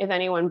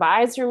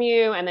buys from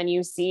you and then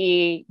you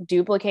see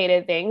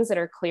duplicated things that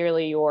are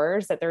clearly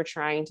yours that they're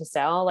trying to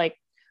sell, like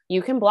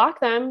you can block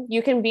them.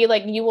 You can be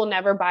like, you will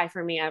never buy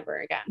from me ever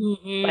again.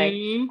 Like,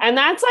 and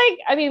that's like,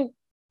 I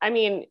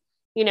mean,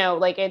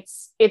 like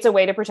it's a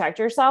way to protect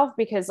yourself,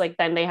 because like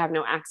then they have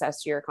no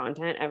access to your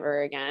content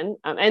ever again.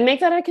 And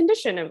make that a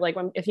condition of like,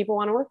 if people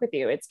want to work with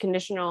you, it's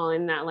conditional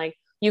in that like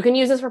you can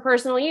use this for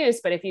personal use,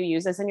 but if you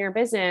use this in your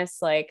business,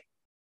 like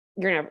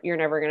you're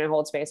never going to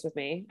hold space with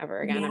me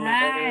ever again. I'm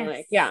never going to Yes.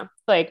 like, yeah.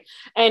 Like,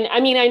 and I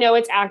mean, I know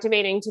it's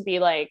activating to be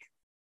like,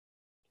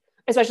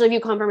 especially if you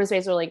come from a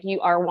space where like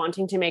you are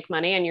wanting to make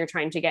money and you're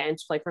trying to get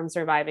into like from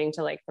surviving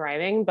to like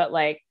thriving, but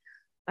like,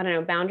 I don't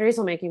know, boundaries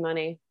will make you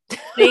money.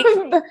 They,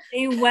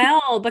 they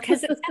will,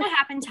 because it's going to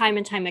happen time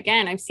and time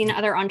again. I've seen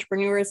other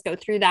entrepreneurs go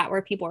through that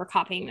where people are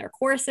copying their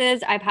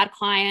courses. I've had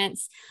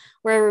clients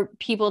where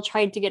people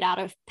tried to get out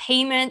of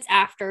payments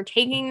after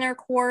taking their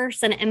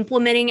course and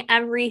implementing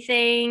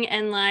everything.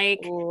 And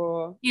like,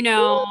 Ooh. you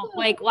know,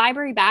 like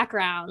library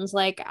backgrounds,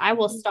 like I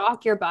will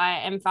stalk your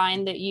butt and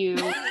find that you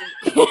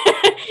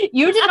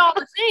you did all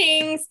the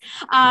things.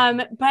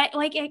 But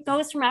like it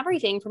goes from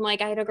everything from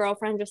like I had a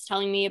girlfriend just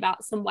telling me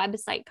about some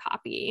website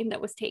copy that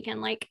was taken.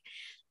 Like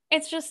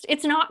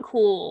it's not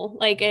cool.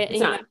 Like it, It's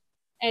you not. know,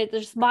 it's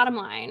just bottom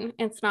line,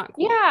 it's not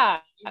cool. Yeah.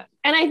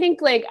 And I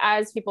think like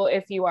as people,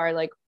 if you are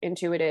like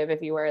intuitive,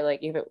 if you are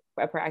like, you have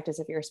a practice,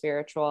 if you're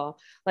spiritual,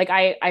 like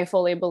I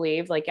fully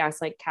believe like,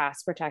 yes, like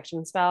cast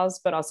protection spells,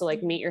 but also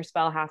like meet your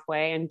spell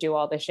halfway and do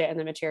all the shit in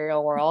the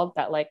material world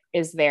that like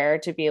is there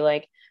to be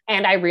like,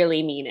 and I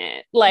really mean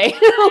it. Like,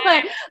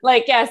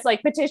 like, yes,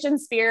 like petition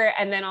spirit.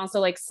 And then also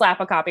like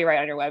slap a copyright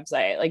on your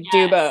website, like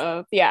do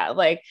both. Yeah.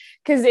 Like,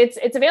 cause it's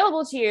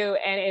available to you.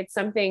 And it's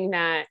something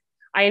that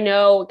I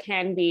know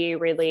can be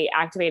really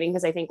activating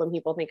because I think when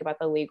people think about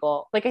the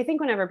legal, like I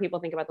think whenever people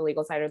think about the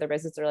legal side of their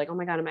business, they're like, oh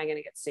my God, am I going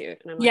to get sued?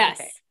 And I'm like,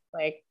 okay,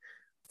 like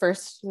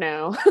first,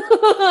 no,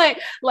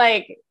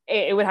 like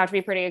it would have to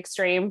be pretty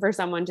extreme for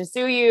someone to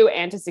sue you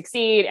and to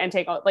succeed and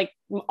take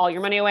all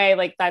your money away.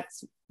 Like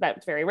that's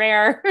very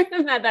rare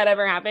that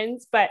ever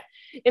happens. But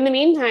in the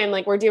meantime,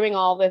 like we're doing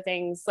all the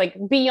things like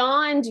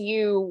beyond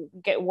you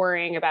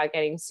worrying about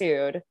getting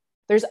sued.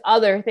 There's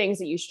other things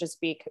that you should just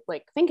be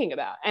like thinking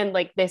about. And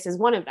like, this is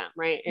one of them,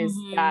 right? Is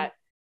that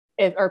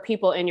are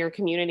people in your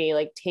community,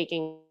 like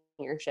taking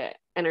your shit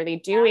and are they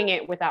doing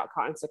it without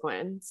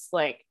consequence?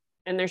 Like,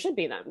 and there should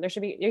be them,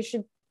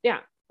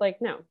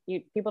 like, no,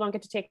 people don't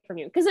get to take from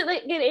you. Cause it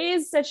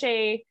is such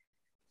a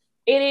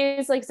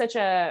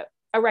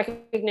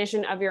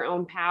recognition of your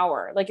own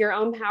power. Like your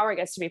own power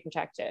gets to be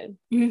protected.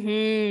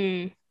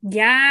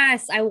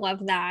 Yes, I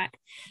love that.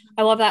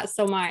 I love that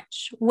so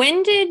much.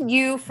 When did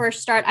you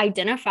first start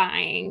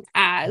identifying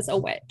as a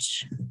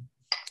witch?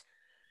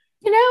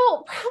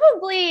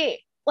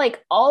 Probably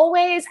like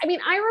always. I mean,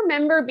 I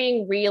remember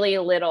being really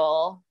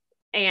little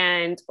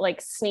and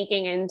like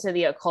sneaking into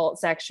the occult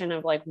section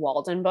of like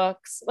Walden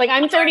books. Like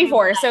I'm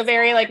 34, so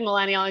very like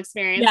millennial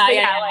experience.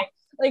 Yeah.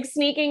 Like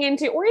sneaking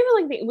into, or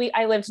even like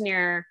I lived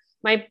near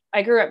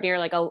I grew up near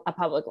like a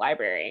public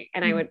library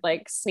and I would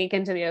like sneak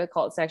into the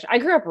occult section. I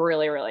grew up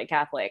really, really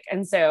Catholic.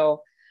 And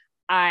so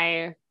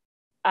it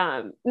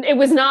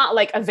was not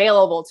like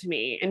available to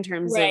me in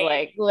terms of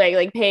like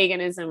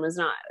paganism was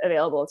not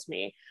available to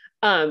me.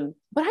 But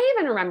I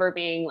even remember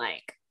being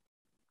like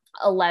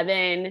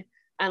 11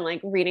 and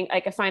like reading,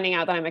 like finding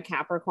out that I'm a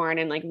Capricorn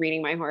and like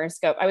reading my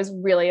horoscope. I was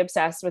really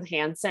obsessed with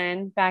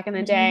Hansen back in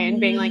the day and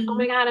being like, oh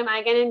my God, am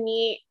I going to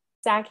meet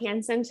Zach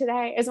Hansen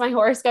today? Is my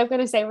horoscope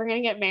going to say we're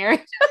going to get married?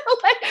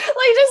 like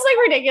just like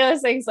ridiculous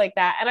things like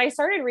that. And I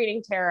started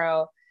reading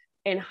tarot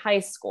in high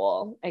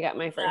school. I got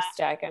my first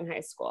deck in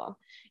high school.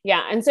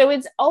 Yeah. And so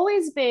it's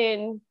always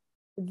been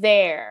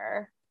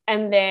there.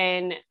 And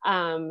then,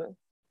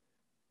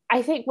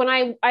 I think when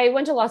I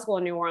went to law school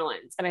in New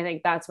Orleans, and I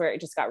think that's where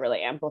it just got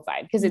really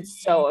amplified because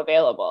it's so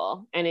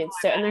available and and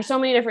there's so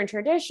many different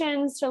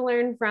traditions to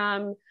learn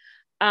from.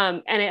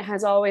 And it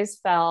has always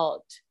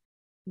felt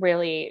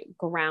really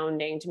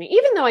grounding to me,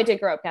 even though I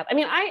did grow up Catholic. I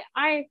mean,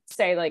 I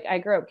say like I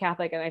grew up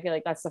Catholic and I feel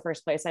like that's the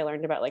first place I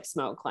learned about like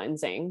smoke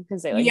cleansing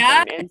because they like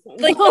burn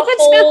incense like the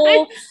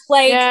whole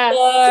like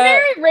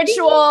it's very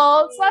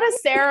ritual. It's a lot of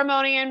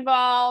ceremony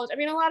involved. I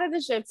mean, a lot of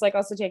the shit's like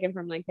also taken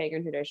from like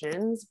pagan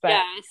traditions, but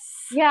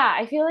yeah,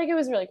 I feel like it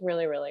was like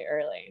really, really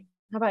early.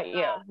 How about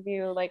you? Have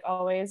you like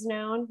always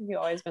known? Have you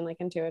always been like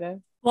intuitive?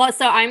 Well,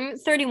 so I'm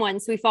 31,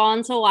 so we fall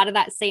into a lot of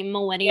that same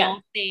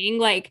millennial thing,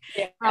 like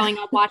growing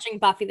up watching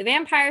Buffy the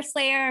Vampire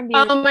Slayer and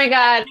being, oh my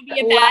God,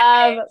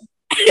 love.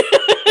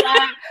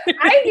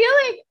 I feel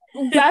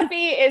like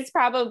Buffy is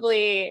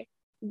probably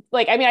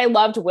like, I mean, I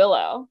loved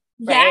Willow,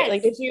 right?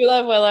 Like, did you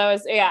love Willow?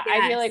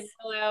 I feel like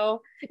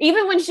Willow,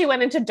 even when she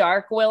went into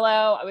Dark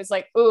Willow, I was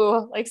like,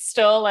 ooh, like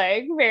still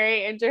like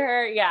very into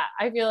her. Yeah,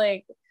 I feel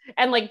like,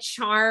 and like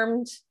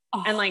Charmed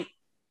and like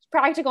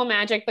Practical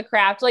Magic, The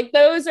Craft, like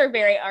those are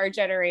very our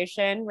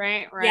generation,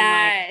 right? Where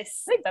I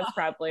think that's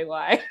probably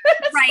why.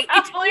 Right.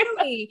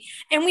 Totally.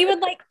 And we would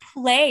like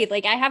play,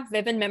 like I have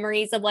vivid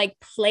memories of like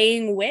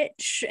playing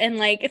witch and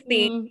like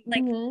things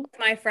like with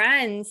my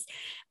friends.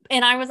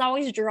 And I was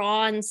always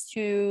drawn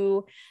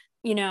to,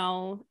 you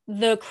know,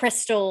 the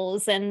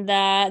crystals and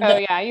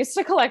I used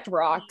to collect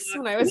rocks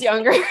when I was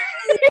younger.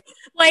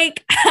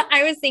 Like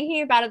I was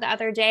thinking about it the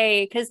other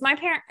day because my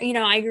parent, you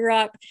know, I grew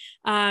up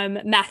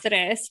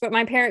Methodist, but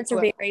my parents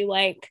are very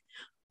like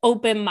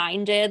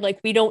open-minded. Like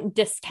we don't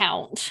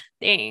discount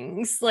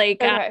things.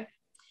 Like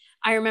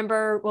I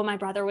remember when my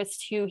brother was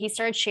 2, he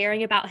started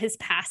sharing about his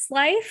past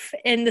life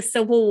in the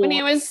Civil War. When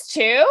he was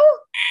 2?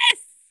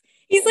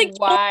 He's like,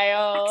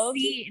 wild.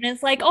 and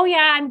it's like, oh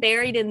yeah, I'm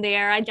buried in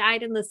there. I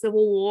died in the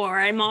Civil War.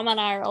 And mom and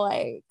I are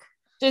like,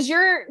 does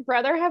your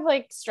brother have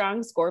like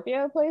strong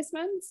Scorpio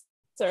placements?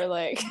 Or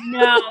like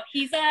no,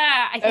 he's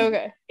I think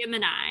okay.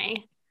 Gemini.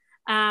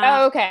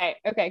 Okay.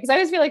 Because I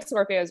always feel like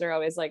Scorpios are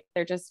always like,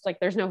 they're just like,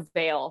 there's no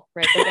veil,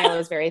 right? The veil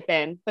is very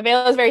thin. The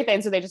veil is very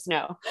thin, so they just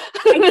know.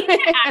 I need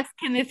to ask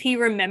him if he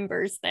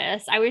remembers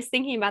this. I was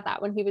thinking about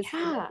that when he was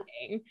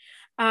visiting.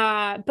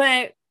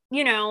 But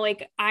you know,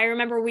 like I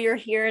remember we were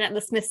here at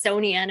the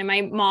Smithsonian and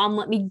my mom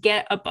let me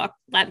get a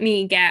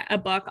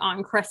book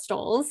on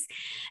crystals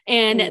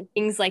and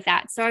things like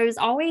that. So I was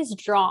always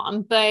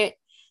drawn, but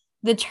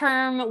the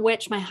term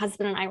which my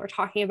husband and I were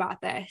talking about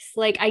this,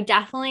 like I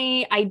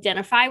definitely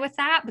identify with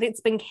that, but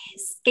it's been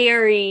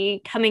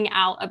scary coming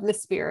out of the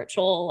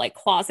spiritual like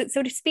closet,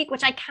 so to speak,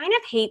 which I kind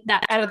of hate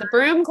that out term. Of the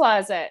broom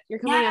closet. You're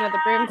coming out of the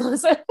broom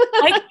closet.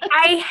 Like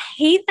I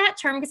hate that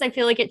term because I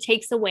feel like it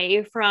takes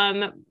away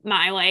from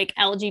my like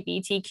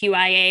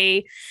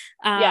LGBTQIA,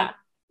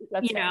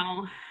 you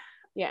know,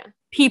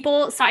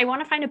 people. So I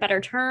want to find a better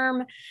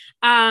term.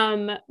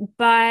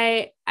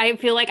 But I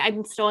feel like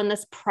I'm still in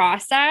this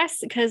process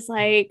because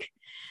like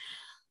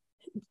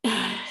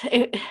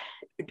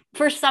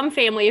for some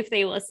family, if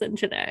they listen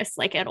to this,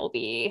 like it'll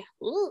be,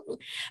 ooh.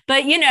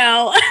 But you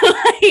know,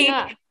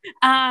 like,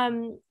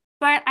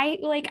 but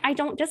I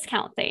don't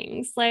discount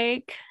things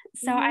like,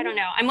 so I don't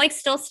know. I'm like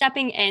still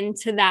stepping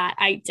into that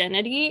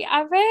identity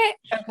of it.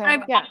 Okay.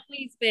 I've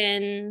always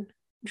been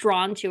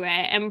drawn to it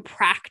and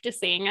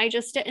practicing. I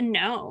just didn't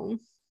know.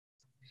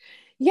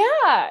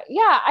 Yeah.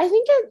 I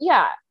think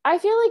I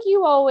feel like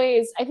you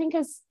always, I think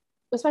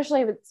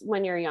especially if it's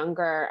when you're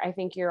younger, I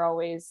think you're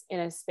always in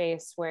a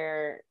space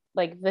where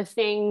like the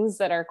things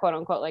that are quote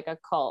unquote like a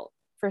cult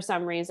for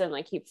some reason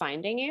like keep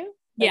finding you.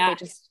 Like,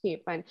 they just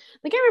keep finding.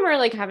 Like I remember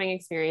like having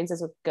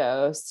experiences with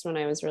ghosts when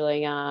I was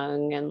really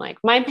young, and like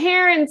my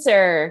parents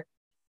are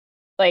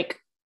like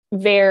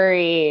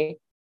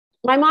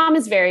my mom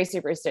is very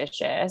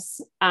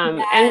superstitious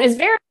and is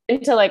very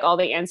into like all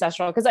the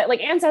ancestral, because like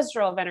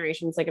ancestral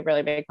veneration is like a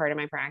really big part of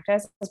my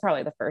practice. It's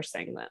probably the first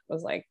thing that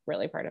was like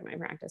really part of my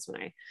practice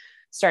when I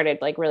started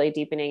like really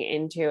deepening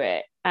into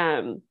it.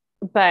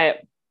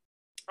 But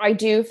I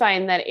do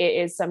find that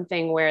it is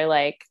something where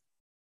like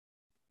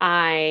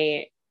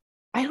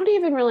I don't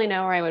even really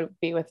know where I would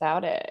be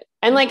without it.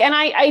 And like, and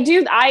I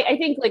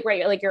think like,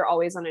 right, like you're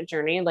always on a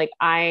journey. Like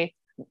I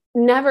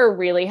never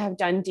really have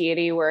done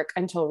deity work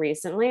until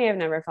recently. I've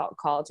never felt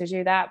called to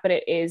do that, but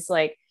it is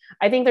like,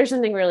 I think there's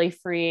something really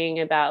freeing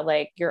about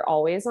like, you're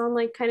always on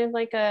like kind of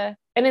like and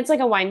it's like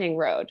a winding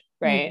road,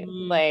 right?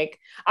 Mm-hmm. Like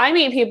I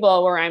meet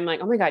people where I'm like,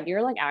 oh my God,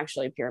 you're like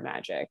actually pure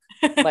magic.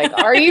 Like,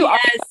 are you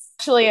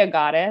actually a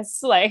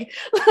goddess? Like,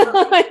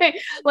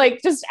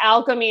 like just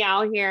alchemy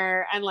out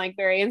here, and like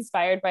very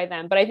inspired by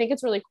them. But I think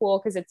it's really cool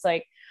because it's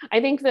like, I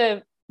think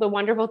the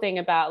wonderful thing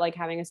about like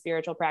having a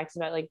spiritual practice,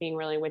 about like being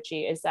really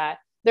witchy, is that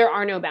there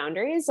are no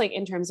boundaries, like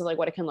in terms of like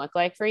what it can look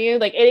like for you.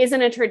 Like it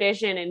isn't a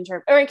tradition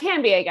or it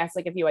can be, I guess,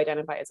 like if you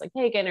identify as like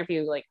pagan, or if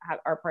you like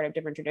are part of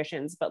different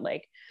traditions. But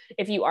like,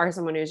 if you are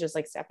someone who's just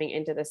like stepping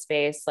into the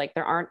space, like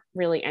there aren't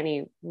really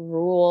any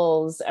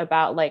rules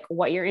about like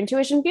what your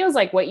intuition feels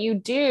like, what you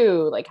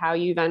do, like how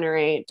you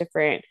venerate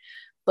different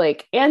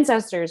like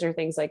ancestors or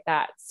things like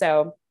that.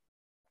 So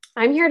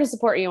I'm here to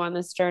support you on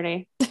this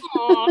journey.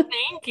 Oh,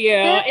 thank you.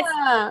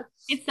 Yeah.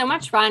 It's so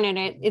much fun, and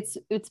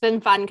it's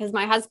been fun because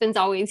my husband's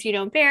always, you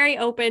know, very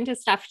open to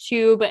stuff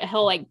too, but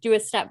he'll like do a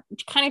step,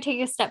 kind of take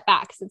a step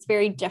back because it's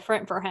very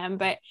different for him.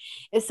 But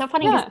it's so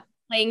funny because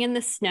playing in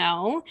the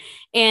snow,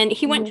 and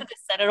he went to the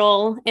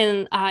Citadel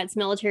in its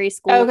military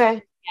school.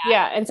 Okay.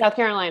 Yeah, in South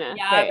Carolina.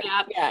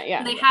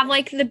 Yeah. They have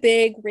like the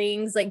big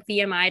rings like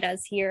VMI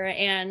does here,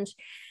 and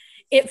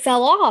it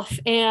fell off,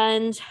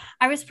 and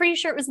I was pretty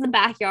sure it was in the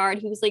backyard.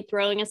 He was like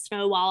throwing a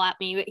snowball at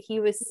me, but he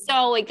was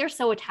so like, they're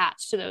so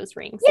attached to those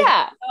rings.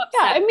 Yeah.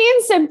 So it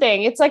means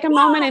something. It's like a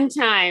moment in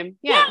time.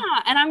 Yeah.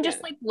 And I'm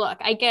just like, look,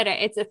 I get it.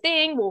 It's a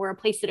thing. We'll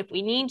replace it if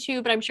we need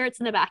to, but I'm sure it's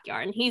in the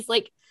backyard. And he's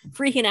like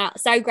freaking out.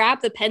 So I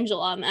grabbed the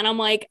pendulum and I'm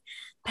like,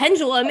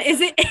 pendulum,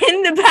 is it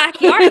in the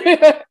backyard?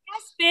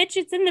 Yes, bitch,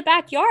 it's in the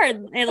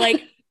backyard. And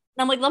like,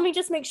 I'm like, let me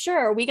just make sure.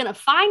 Are we going to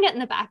find it in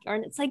the backyard?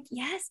 And it's like,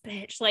 yes,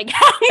 bitch. Like,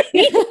 how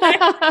many times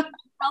I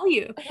tell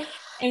you?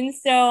 And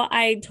so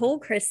I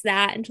told Chris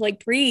that, and to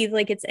like breathe,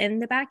 like it's in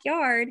the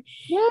backyard.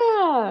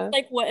 Yeah.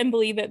 Like, wouldn't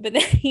believe it. But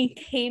then he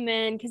came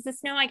in because the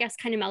snow, I guess,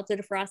 kind of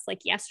melted for us like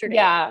yesterday.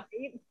 Yeah.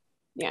 Right?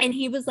 Yeah. And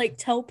he was like,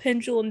 tell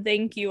Pendulum,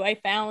 thank you. I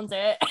found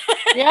it.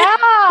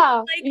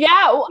 Yeah. Like, yeah.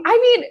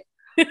 I mean,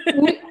 I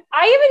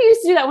even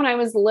used to do that when I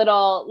was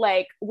little.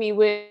 Like we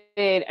would,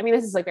 I mean,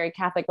 this is like very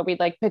Catholic, but we'd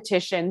like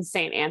petition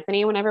Saint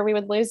Anthony whenever we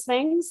would lose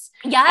things.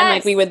 Yes. And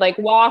like we would like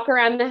walk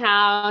around the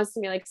house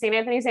and be like, Saint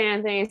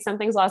Anthony,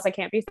 something's lost, I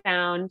can't be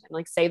found. And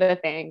like say the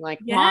thing, like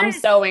mom's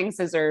sewing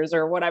scissors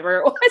or whatever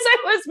it was I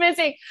was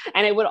missing.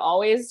 And it would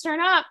always turn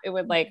up. It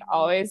would like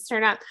always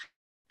turn up.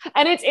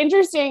 And it's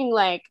interesting,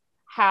 like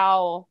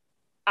how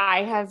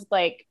I have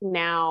like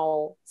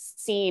now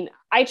seen,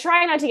 I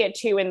try not to get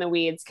too in the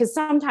weeds because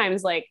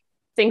sometimes like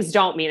things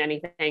don't mean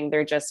anything.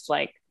 They're just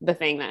like the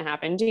thing that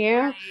happened to you.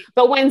 Right.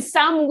 But when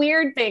some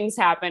weird things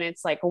happen,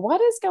 it's like,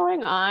 what is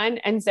going on?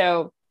 And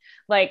so,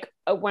 like,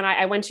 when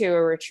I went to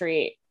a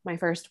retreat, my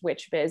first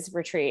witch biz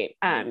retreat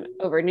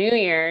over New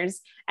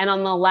Year's, and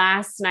on the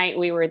last night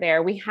we were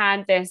there, we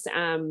had this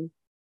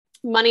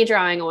money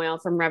drawing oil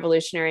from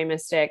Revolutionary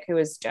Mystic, who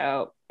is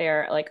dope.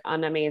 They're like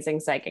an amazing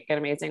psychic, an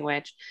amazing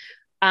witch.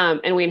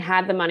 And we'd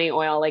had the money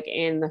oil like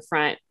in the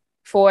front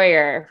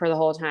foyer for the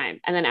whole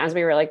time. And then as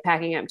we were like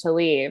packing up to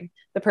leave,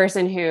 the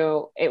person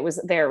who it was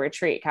their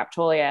retreat,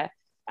 Capitolia,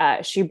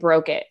 she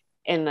broke it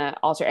in the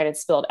altar and it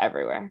spilled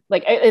everywhere,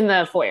 like in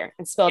the foyer.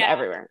 It spilled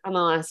everywhere on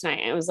the last night.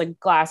 It was like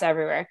glass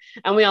everywhere.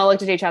 And we all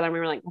looked at each other and we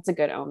were like, that's a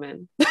good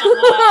omen. Like,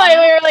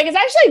 we were like, it's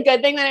actually a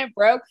good thing that it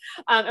broke.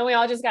 And we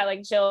all just got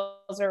like chills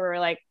where we were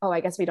like, oh,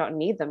 I guess we don't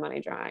need the money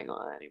drawing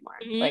oil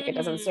anymore. Like it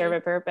doesn't serve a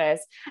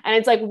purpose. And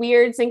it's like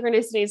weird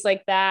synchronicities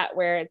like that,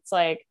 where it's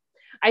like,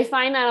 I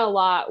find that a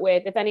lot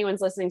with, if anyone's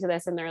listening to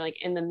this and they're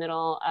like in the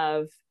middle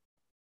of,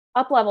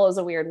 up level is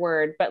a weird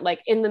word, but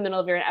like in the middle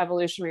of your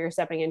evolution where you're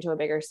stepping into a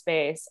bigger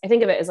space, I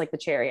think of it as like the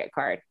Chariot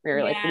card, where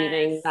you're like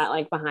leaving that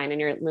like behind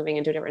and you're moving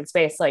into a different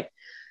space. Like,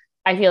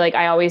 I feel like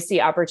I always see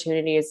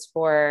opportunities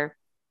for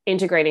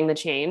integrating the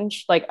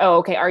change. Like, oh,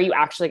 okay, are you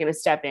actually going to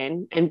step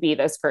in and be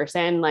this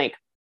person? Like,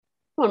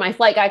 when my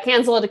flight got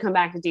canceled to come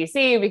back to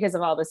DC because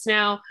of all the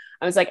snow,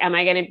 I was like, am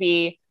I going to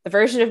be the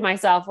version of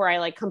myself where I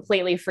like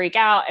completely freak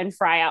out and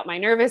fry out my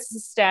nervous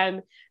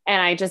system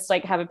and I just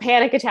like have a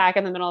panic attack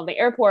in the middle of the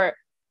airport?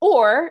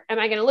 Or am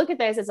I going to look at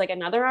this as like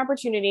another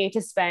opportunity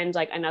to spend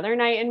like another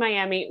night in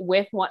Miami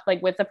with what,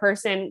 like with the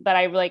person that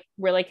I like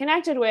really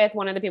connected with,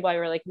 one of the people I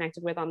really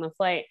connected with on the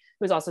flight,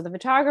 who's also the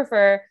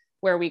photographer,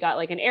 where we got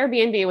like an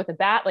Airbnb with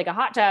like a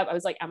hot tub. I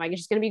was like, am I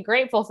just going to be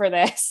grateful for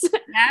this?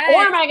 Or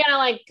am I going to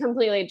like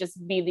completely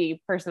just be the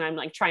person I'm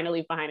like trying to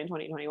leave behind in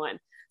 2021?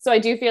 So I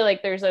do feel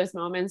like there's those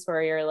moments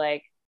where you're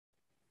like,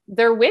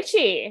 they're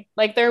witchy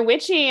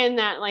in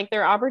that like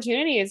their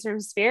opportunities from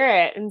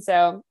spirit. And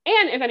so,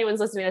 and if anyone's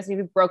listening to this and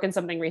you've broken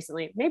something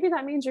recently, maybe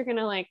that means you're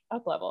gonna like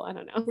up level. I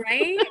don't know.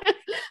 Right.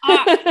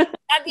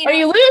 Or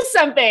you lose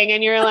something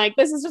and you're like,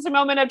 this is just a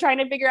moment of trying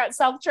to figure out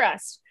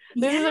self-trust.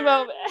 This is a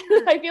moment.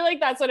 I feel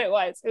like that's what it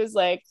was. It was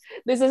like,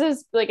 this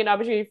is like an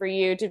opportunity for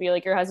you to be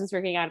like, your husband's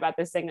freaking out about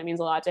this thing that means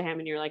a lot to him.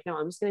 And you're like, no,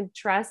 I'm just going to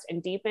trust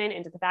and deepen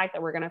into the fact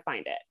that we're going to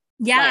find it.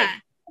 Yeah.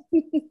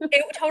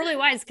 It totally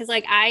was, because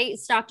like I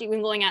stopped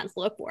even going out to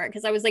look for it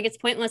because I was like, it's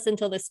pointless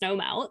until the snow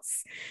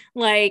melts.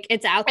 Like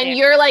it's out there. And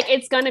you're like,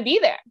 it's gonna be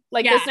there.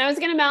 Like the snow is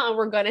gonna melt and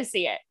we're gonna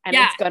see it and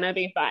it's gonna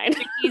be fine.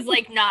 He's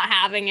like not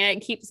having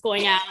it, keeps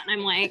going out, and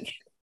I'm like,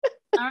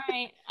 all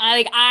right,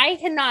 I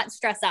cannot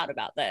stress out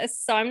about this,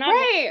 so I'm not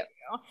right.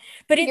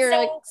 But it's you're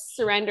like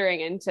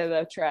surrendering into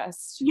the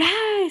trust.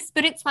 Yes,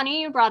 but it's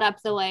funny you brought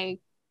up the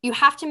like, you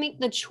have to make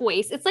the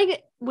choice. It's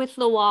like with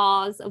the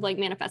laws of like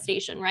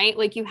manifestation, right?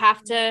 Like you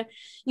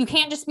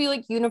can't just be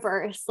like,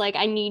 universe, like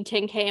I need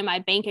 10K in my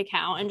bank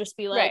account and just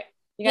be like, right.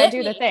 You gotta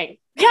do the thing.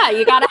 Yeah,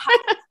 you gotta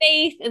have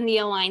faith in the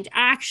aligned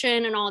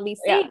action and all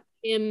these things.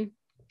 And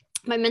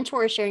my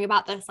mentor was sharing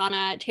about this on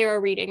a tarot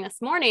reading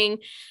this morning.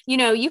 You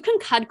know, you can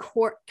cut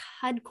cords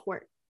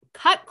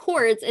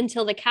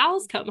until the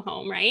cows come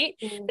home, right?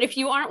 But if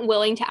you aren't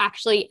willing to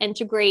actually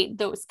integrate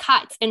those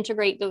cuts,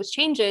 integrate those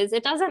changes,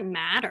 it doesn't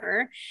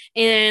matter.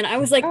 And I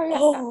was like, like,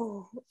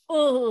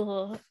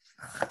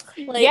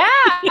 yeah,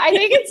 I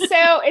think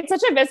it's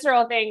such a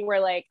visceral thing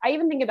where like, I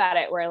even think about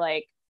it where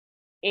like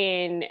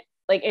in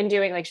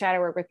doing like shadow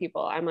work with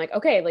people, I'm like,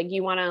 okay, like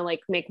you want to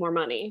like make more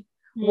money.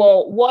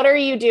 Well, what are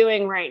you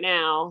doing right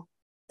now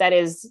that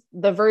is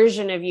the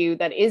version of you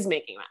that is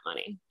making that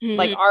money?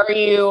 Like,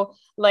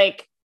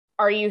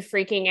 are you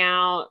freaking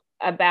out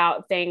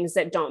about things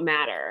that don't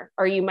matter?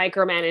 Are you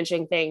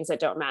micromanaging things that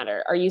don't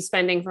matter? Are you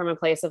spending from a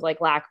place of like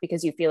lack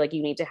because you feel like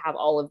you need to have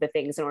all of the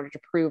things in order to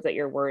prove that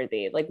you're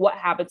worthy? Like, what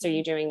habits are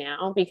you doing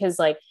now? Because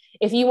like,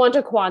 if you want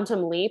a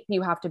quantum leap,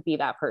 you have to be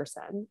that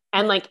person.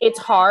 And like, it's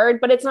hard,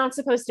 but it's not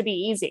supposed to be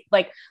easy.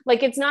 Like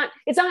it's not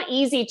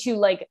easy to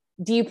like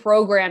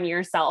deprogram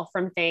yourself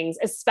from things,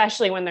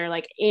 especially when they're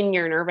like in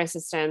your nervous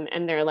system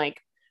and they're like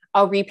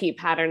a repeat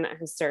pattern that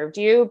has served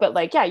you. But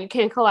like, yeah, you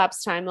can't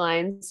collapse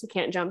timelines. You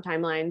can't jump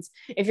timelines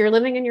if you're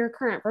living in your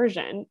current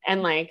version.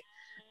 And like,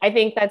 I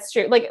think that's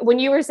true. Like when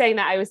you were saying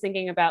that, I was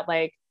thinking about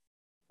like,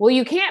 well,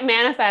 you can't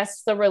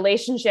manifest the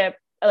relationship,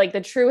 like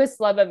the truest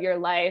love of your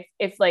life,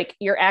 if like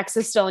your ex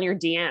is still in your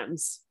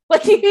DMs.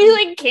 Like you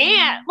like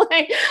can't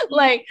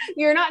like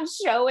you're not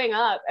showing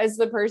up as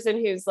the person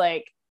who's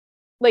like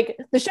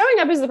the showing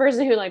up is the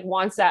person who like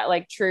wants that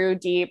like true,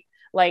 deep,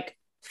 like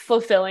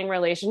fulfilling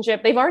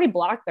relationship. They've already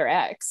blocked their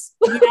ex.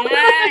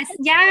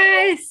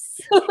 Yes.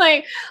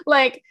 like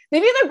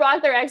maybe they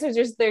blocked their ex, or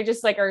they're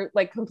just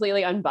like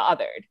completely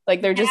unbothered.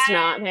 Like they're just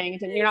not paying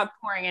attention. You're not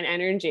pouring in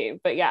energy.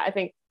 But yeah, I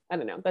think I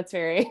don't know. That's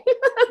very,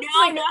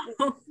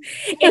 No.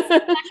 It's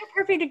such a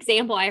perfect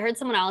example. I heard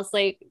someone else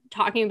like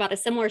talking about a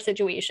similar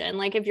situation.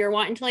 Like if you're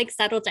wanting to like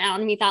settle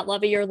down, meet that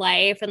love of your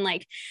life and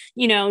like,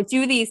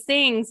 do these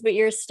things, but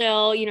you're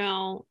still,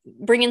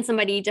 bringing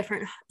somebody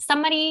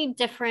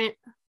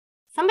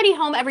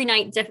home every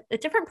night, a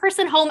different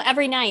person home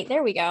every night.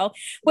 There we go.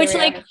 Which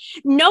like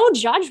no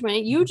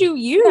judgment, you do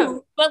you,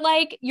 no. But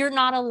like you're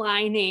not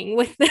aligning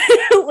with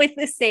with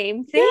the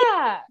same thing.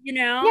 Yeah.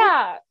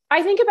 Yeah.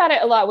 I think about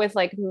it a lot with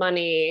like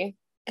money.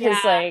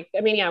 Cause like,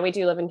 I mean, yeah, we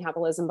do live in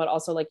capitalism, but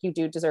also like you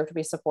do deserve to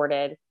be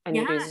supported and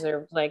you do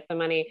deserve like the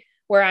money,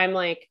 where I'm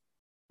like,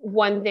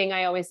 one thing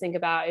I always think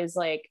about is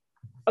like,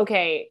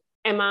 okay,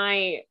 am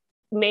I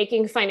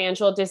making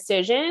financial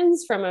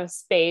decisions from a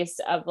space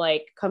of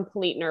like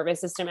complete nervous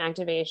system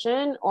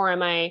activation? Or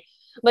am I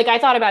like, I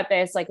thought about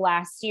this like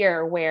last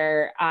year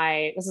where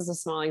this is a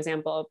small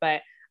example,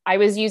 but I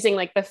was using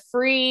like the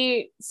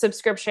free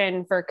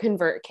subscription for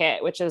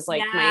ConvertKit, which is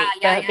like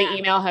the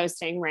email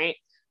hosting. Right.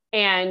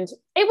 And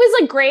it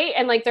was like great.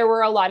 And like, there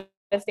were a lot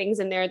of things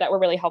in there that were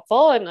really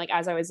helpful. And like,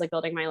 as I was like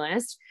building my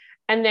list,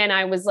 and then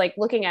I was like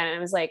looking at it and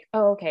I was like,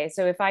 oh, okay.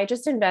 So if I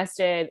just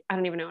invested, I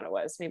don't even know what it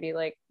was, maybe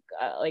like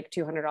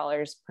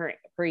 $200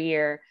 per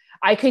year,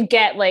 I could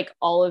get like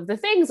all of the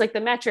things, like the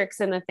metrics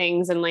and the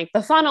things and like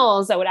the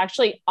funnels that would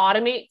actually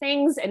automate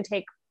things and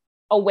take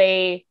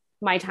away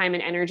my time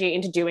and energy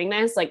into doing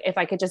this. Like if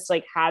I could just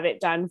like have it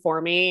done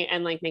for me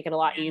and like make it a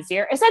lot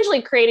easier,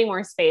 essentially creating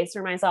more space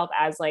for myself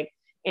as like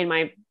in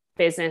my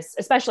business,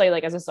 especially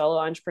like as a solo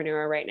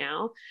entrepreneur right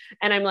now.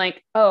 And I'm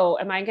like, oh,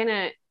 am I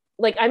gonna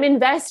like, I'm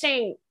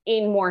investing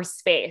in more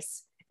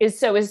space. Is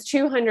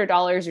 $200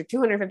 or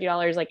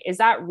 $250, like, is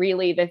that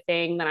really the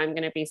thing that I'm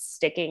going to be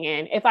sticking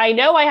in? If I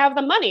know I have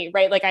the money,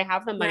 right? Like I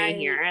have the money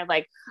here,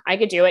 like I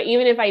could do it.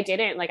 Even if I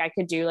didn't, like I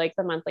could do like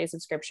the monthly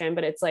subscription,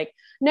 but it's like,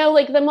 no,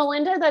 like the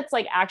Melinda that's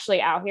like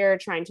actually out here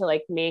trying to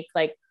like make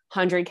like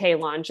 100K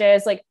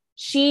launches, like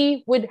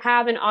she would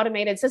have an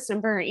automated system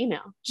for her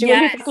email. She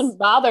wouldn't be fucking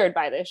bothered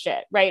by this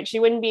shit, right?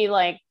 She wouldn't be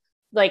like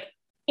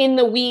in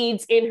the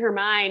weeds in her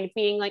mind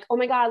being like, oh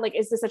my God, like,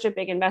 is this such a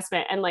big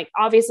investment? And like,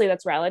 obviously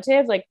that's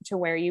relative, like to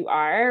where you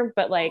are,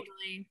 but like,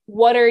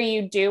 what are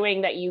you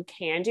doing that you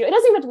can do? It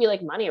doesn't even have to be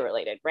like money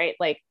related, right?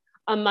 Like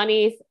a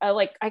money,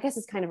 like, I guess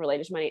it's kind of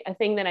related to money. A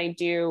thing that I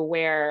do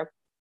where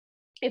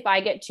if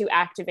I get too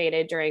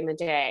activated during the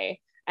day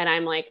and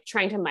I'm like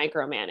trying to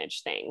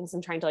micromanage things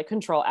and trying to like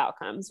control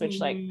outcomes, which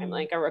like, I'm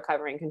like a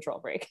recovering control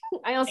freak.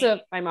 I also,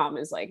 my mom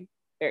is like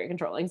very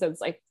controlling. So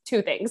it's like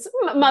two things,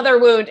 mother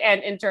wound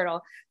and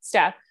internal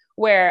stuff,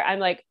 where I'm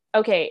like,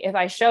 okay, if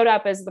I showed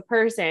up as the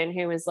person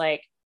who was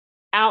like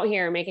out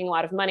here making a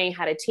lot of money,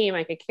 had a team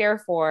I could care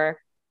for,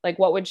 like,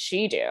 what would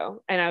she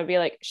do? And I would be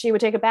like, she would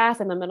take a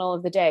bath in the middle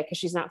of the day because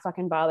she's not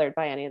fucking bothered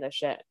by any of this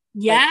shit.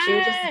 Yeah. Like, she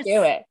would just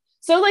do it.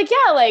 So like,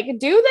 yeah, like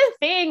do the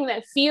thing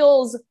that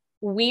feels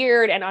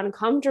weird and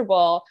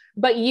uncomfortable,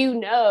 but you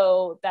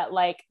know that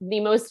like the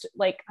most,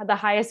 like the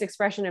highest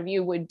expression of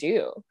you would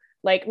do.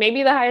 Like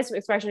maybe the highest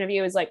expression of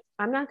you is like,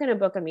 I'm not going to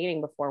book a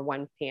meeting before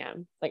 1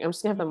 p.m. Like I'm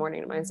just gonna have the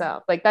morning to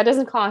myself. Like that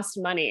doesn't cost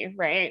money.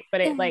 Right.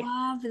 But it like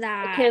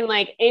it can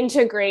like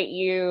integrate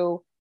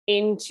you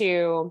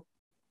into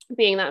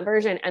being that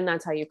version. And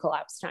that's how you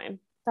collapse time.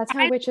 That's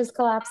how witches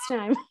collapse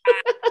time.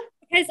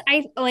 Because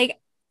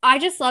I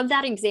just love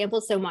that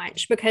example so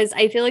much, because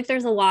I feel like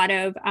there's a lot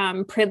of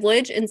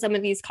privilege in some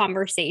of these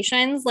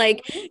conversations.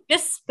 Like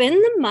just spend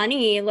the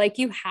money like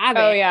you have it.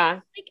 Oh yeah.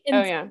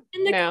 Like,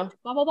 no.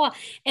 Blah, blah, blah.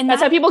 And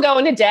that's how people go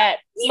into debt.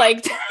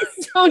 Like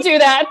don't do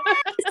that.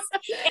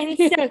 And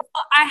so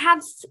I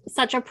have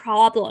such a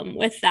problem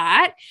with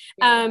that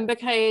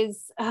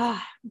because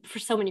for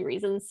so many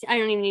reasons, I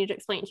don't even need to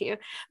explain to you,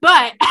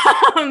 but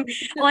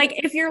like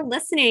if you're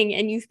listening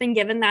and you've been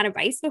given that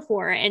advice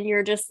before and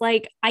you're just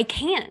like, I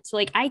can't,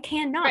 like I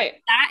cannot,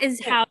 that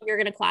is how you're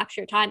going to collapse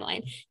your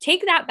timeline.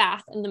 Take that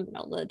bath in the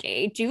middle of the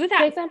day, do that.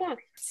 Take that bath.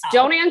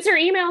 Don't answer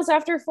emails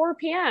after 4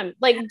 p.m.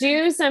 Like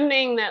do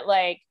something that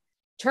like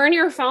turn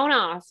your phone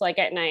off like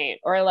at night,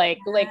 or like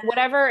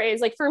whatever is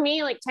like, for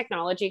me, like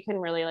technology can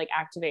really like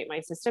activate my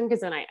system,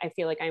 because then I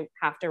feel like I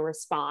have to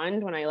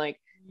respond when I like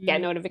get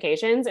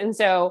notifications. And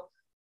so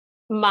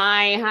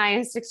my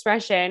highest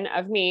expression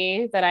of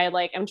me that I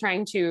like, I'm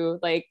trying to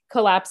like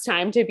collapse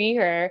time to be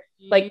her.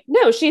 Like,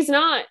 no, she's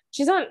not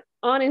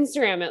on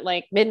Instagram at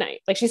like midnight.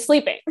 Like she's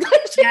sleeping.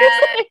 She's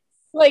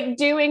like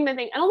doing the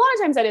thing. And a lot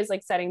of times that is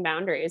like setting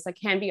boundaries, like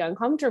can be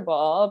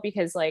uncomfortable,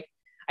 because like,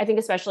 I think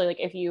especially like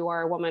if you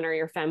are a woman or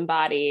you're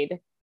femme-bodied,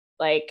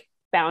 like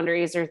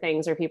boundaries are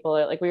things where people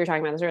are like, we were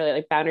talking about this earlier,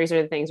 like boundaries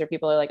are the things where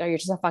people are like, oh, you're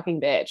just a fucking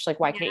bitch. Like,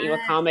 why can't you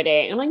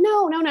accommodate? And I'm like,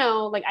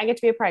 no. Like I get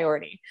to be a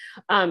priority.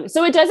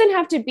 So it doesn't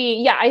have to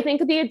be, I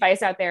think the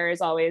advice out there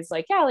is always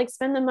like, like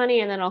spend the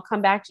money and then I'll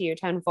come back to you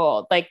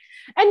tenfold. Like,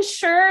 and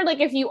sure, like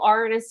if you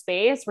are in a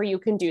space where you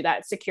can do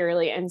that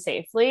securely and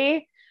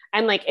safely,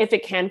 and like, if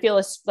it can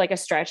feel like a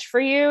stretch for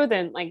you,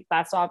 then like,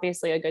 that's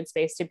obviously a good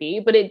space to be,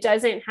 but it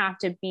doesn't have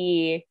to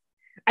be.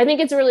 I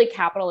think it's really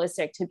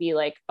capitalistic to be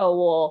like, oh,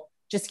 well,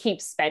 just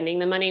keep spending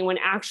the money, when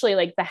actually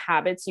like the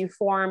habits you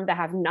form that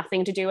have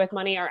nothing to do with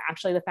money are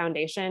actually the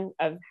foundation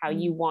of how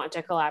you want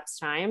to collapse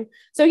time.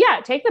 So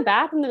yeah, take the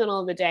bath in the middle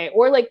of the day.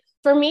 Or like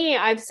for me,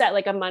 I've set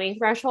like a money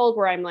threshold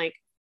where I'm like,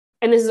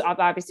 and this is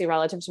obviously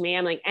relative to me,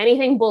 I'm like,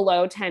 anything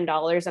below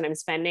 $10 that I'm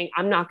spending,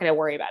 I'm not going to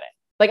worry about it.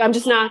 Like, I'm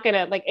just not going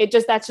to like it,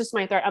 just, that's just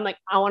my thought. I'm like,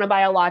 I want to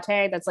buy a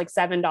latte that's like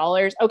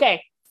 $7.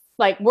 Okay.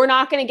 Like, we're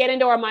not going to get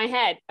into my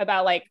head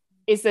about like,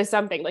 is this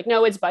something like,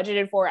 no, it's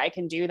budgeted for, I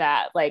can do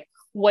that. Like,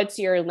 what's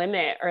your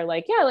limit? Or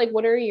like, yeah, like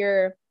what are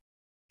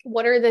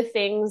the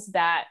things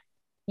that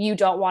you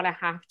don't want to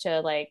have to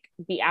like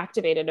be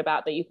activated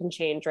about that you can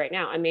change right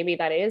now? And maybe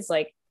that is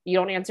like, you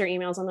don't answer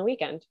emails on the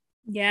weekend.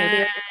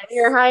 Yeah.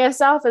 Your highest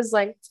self is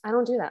like, I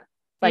don't do that.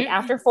 Like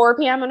after 4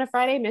 p.m. on a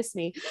Friday, miss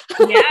me. Yeah.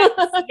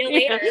 See you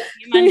later. See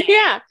you Monday.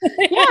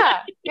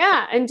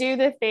 Yeah. And do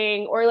the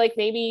thing. Or like,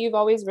 maybe you've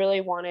always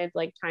really wanted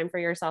like time for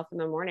yourself in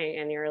the morning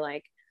and you're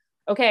like,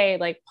 okay,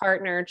 like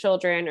partner,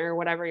 children, or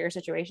whatever your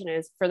situation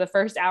is, for the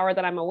first hour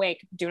that I'm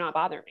awake, do not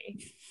bother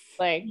me.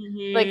 Like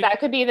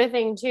that could be the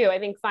thing too. I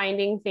think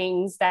finding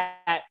things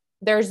that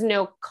there's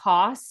no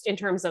cost in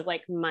terms of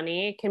like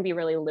money can be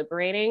really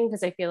liberating,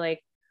 because I feel like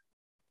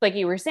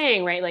you were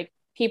saying, right? Like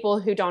people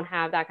who don't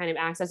have that kind of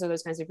access or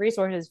those kinds of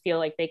resources feel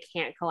like they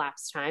can't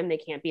collapse time. They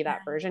can't be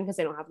that version because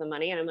they don't have the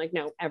money. And I'm like,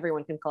 no,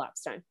 everyone can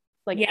collapse time.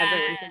 Like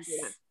everyone can do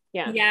that.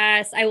 Yeah.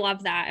 Yes. I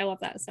love that. I love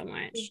that so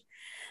much.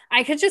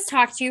 I could just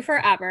talk to you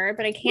forever,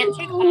 but I can't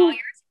take all your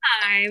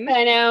time.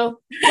 I know.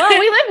 Well,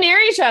 we live near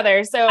each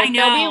other. So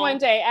there'll be one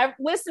day,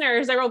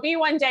 listeners, there will be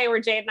one day where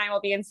Jade and I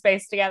will be in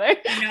space together.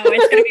 I know,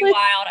 it's going to be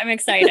wild. I'm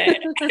excited.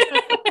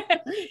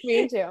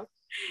 Me too.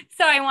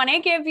 So I want to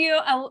give you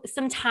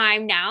some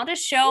time now to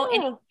show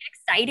anything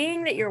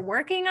exciting that you're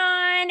working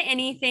on,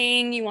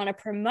 anything you want to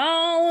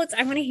promote.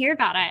 I want to hear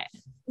about it.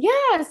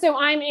 Yeah. So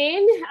I'm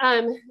in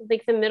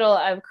like the middle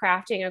of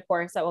crafting a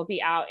course that will be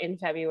out in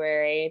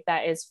February.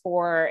 That is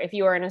for if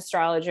you are an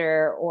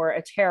astrologer or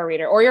a tarot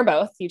reader, or you're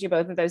both, you do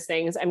both of those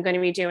things. I'm going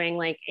to be doing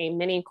like a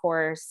mini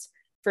course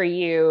for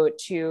you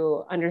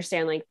to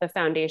understand like the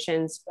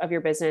foundations of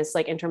your business,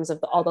 like in terms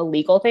of all the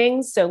legal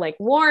things. So like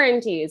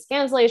warranties,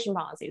 cancellation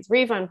policies,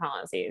 refund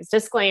policies,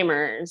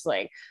 disclaimers,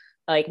 like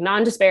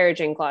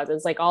non-disparaging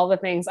clauses, like all the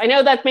things. I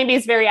know that maybe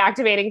it's very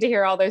activating to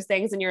hear all those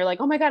things and you're like,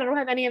 oh my God, I don't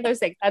have any of those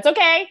things. That's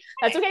okay.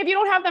 That's okay if you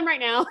don't have them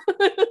right now.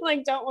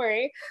 Like, don't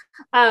worry.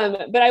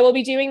 But I will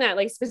be doing that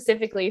like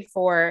specifically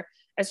for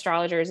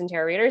astrologers and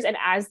tarot readers. And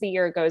as the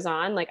year goes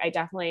on, like I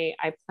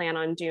plan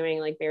on doing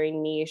like very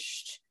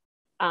niched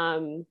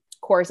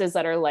courses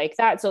that are like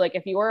that. So like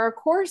if you are a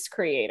course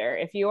creator,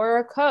 if you are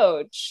a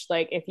coach,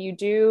 like if you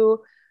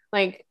do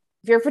like,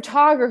 if you're a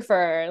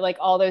photographer, like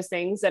all those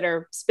things that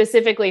are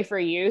specifically for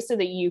you, so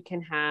that you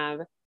can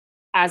have,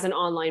 as an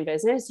online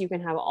business, you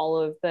can have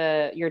all of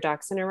your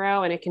ducks in a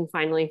row, and it can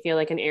finally feel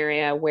like an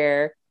area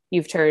where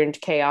you've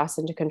turned chaos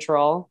into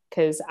control.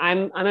 Cause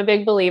I'm a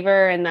big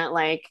believer in that,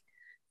 like,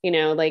 you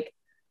know, like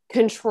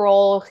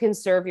control can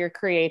serve your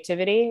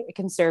creativity. It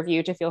can serve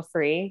you to feel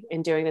free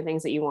in doing the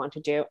things that you want to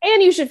do.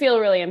 And you should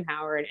feel really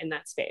empowered in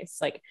that space.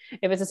 Like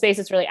if it's a space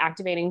that's really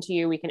activating to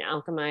you, we can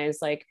alchemize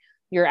like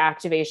your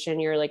activation,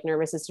 your like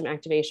nervous system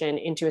activation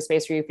into a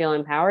space where you feel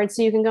empowered,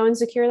 so you can go and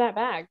secure that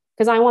bag.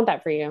 Because I want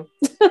that for you.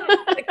 Secure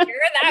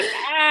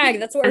that bag.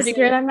 That's what we're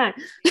secure that bag.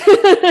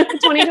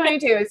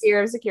 2022 is the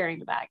year of securing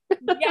the bag.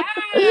 Yeah.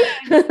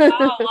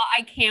 Oh, well,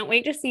 I can't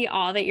wait to see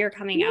all that you're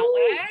coming out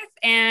with.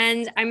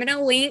 And I'm going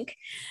to link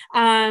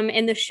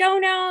in the show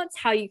notes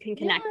how you can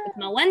connect with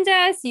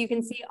Melinda, so you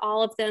can see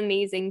all of the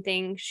amazing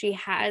things she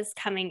has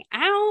coming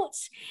out.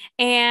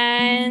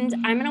 And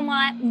I'm going to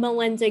let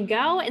Melinda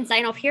go and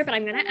sign off here, but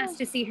I'm going to ask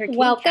to see her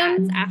kitty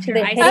cats after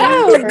I say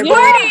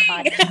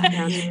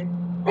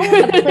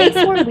a place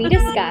where we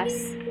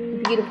discuss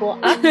beautiful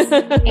ups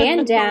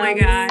and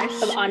downs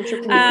of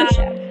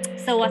entrepreneurship.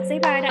 So let's say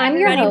bye to I'm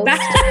your host,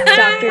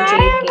 Dr.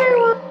 Jade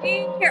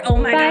Gary. Oh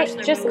my gosh.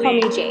 Just call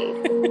me Jade.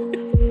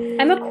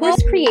 I'm a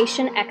course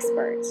creation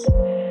expert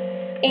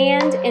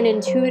and an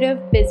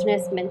intuitive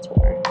business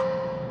mentor.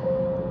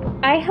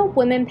 I help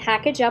women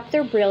package up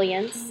their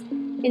brilliance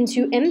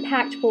into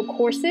impactful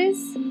courses,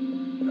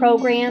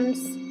 programs,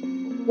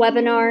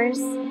 webinars,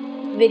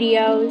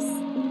 videos,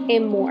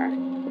 and more.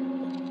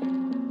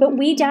 But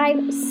we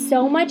dive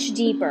so much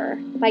deeper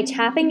by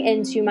tapping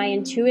into my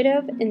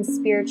intuitive and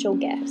spiritual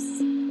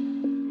gifts.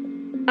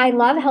 I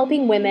love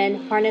helping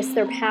women harness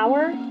their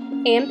power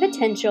and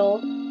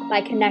potential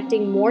by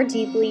connecting more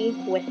deeply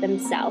with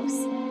themselves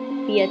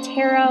via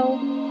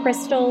tarot,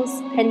 crystals,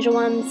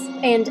 pendulums,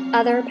 and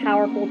other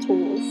powerful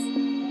tools.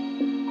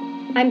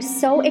 I'm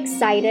so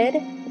excited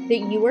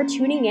that you are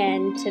tuning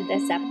in to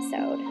this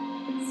episode,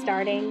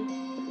 starting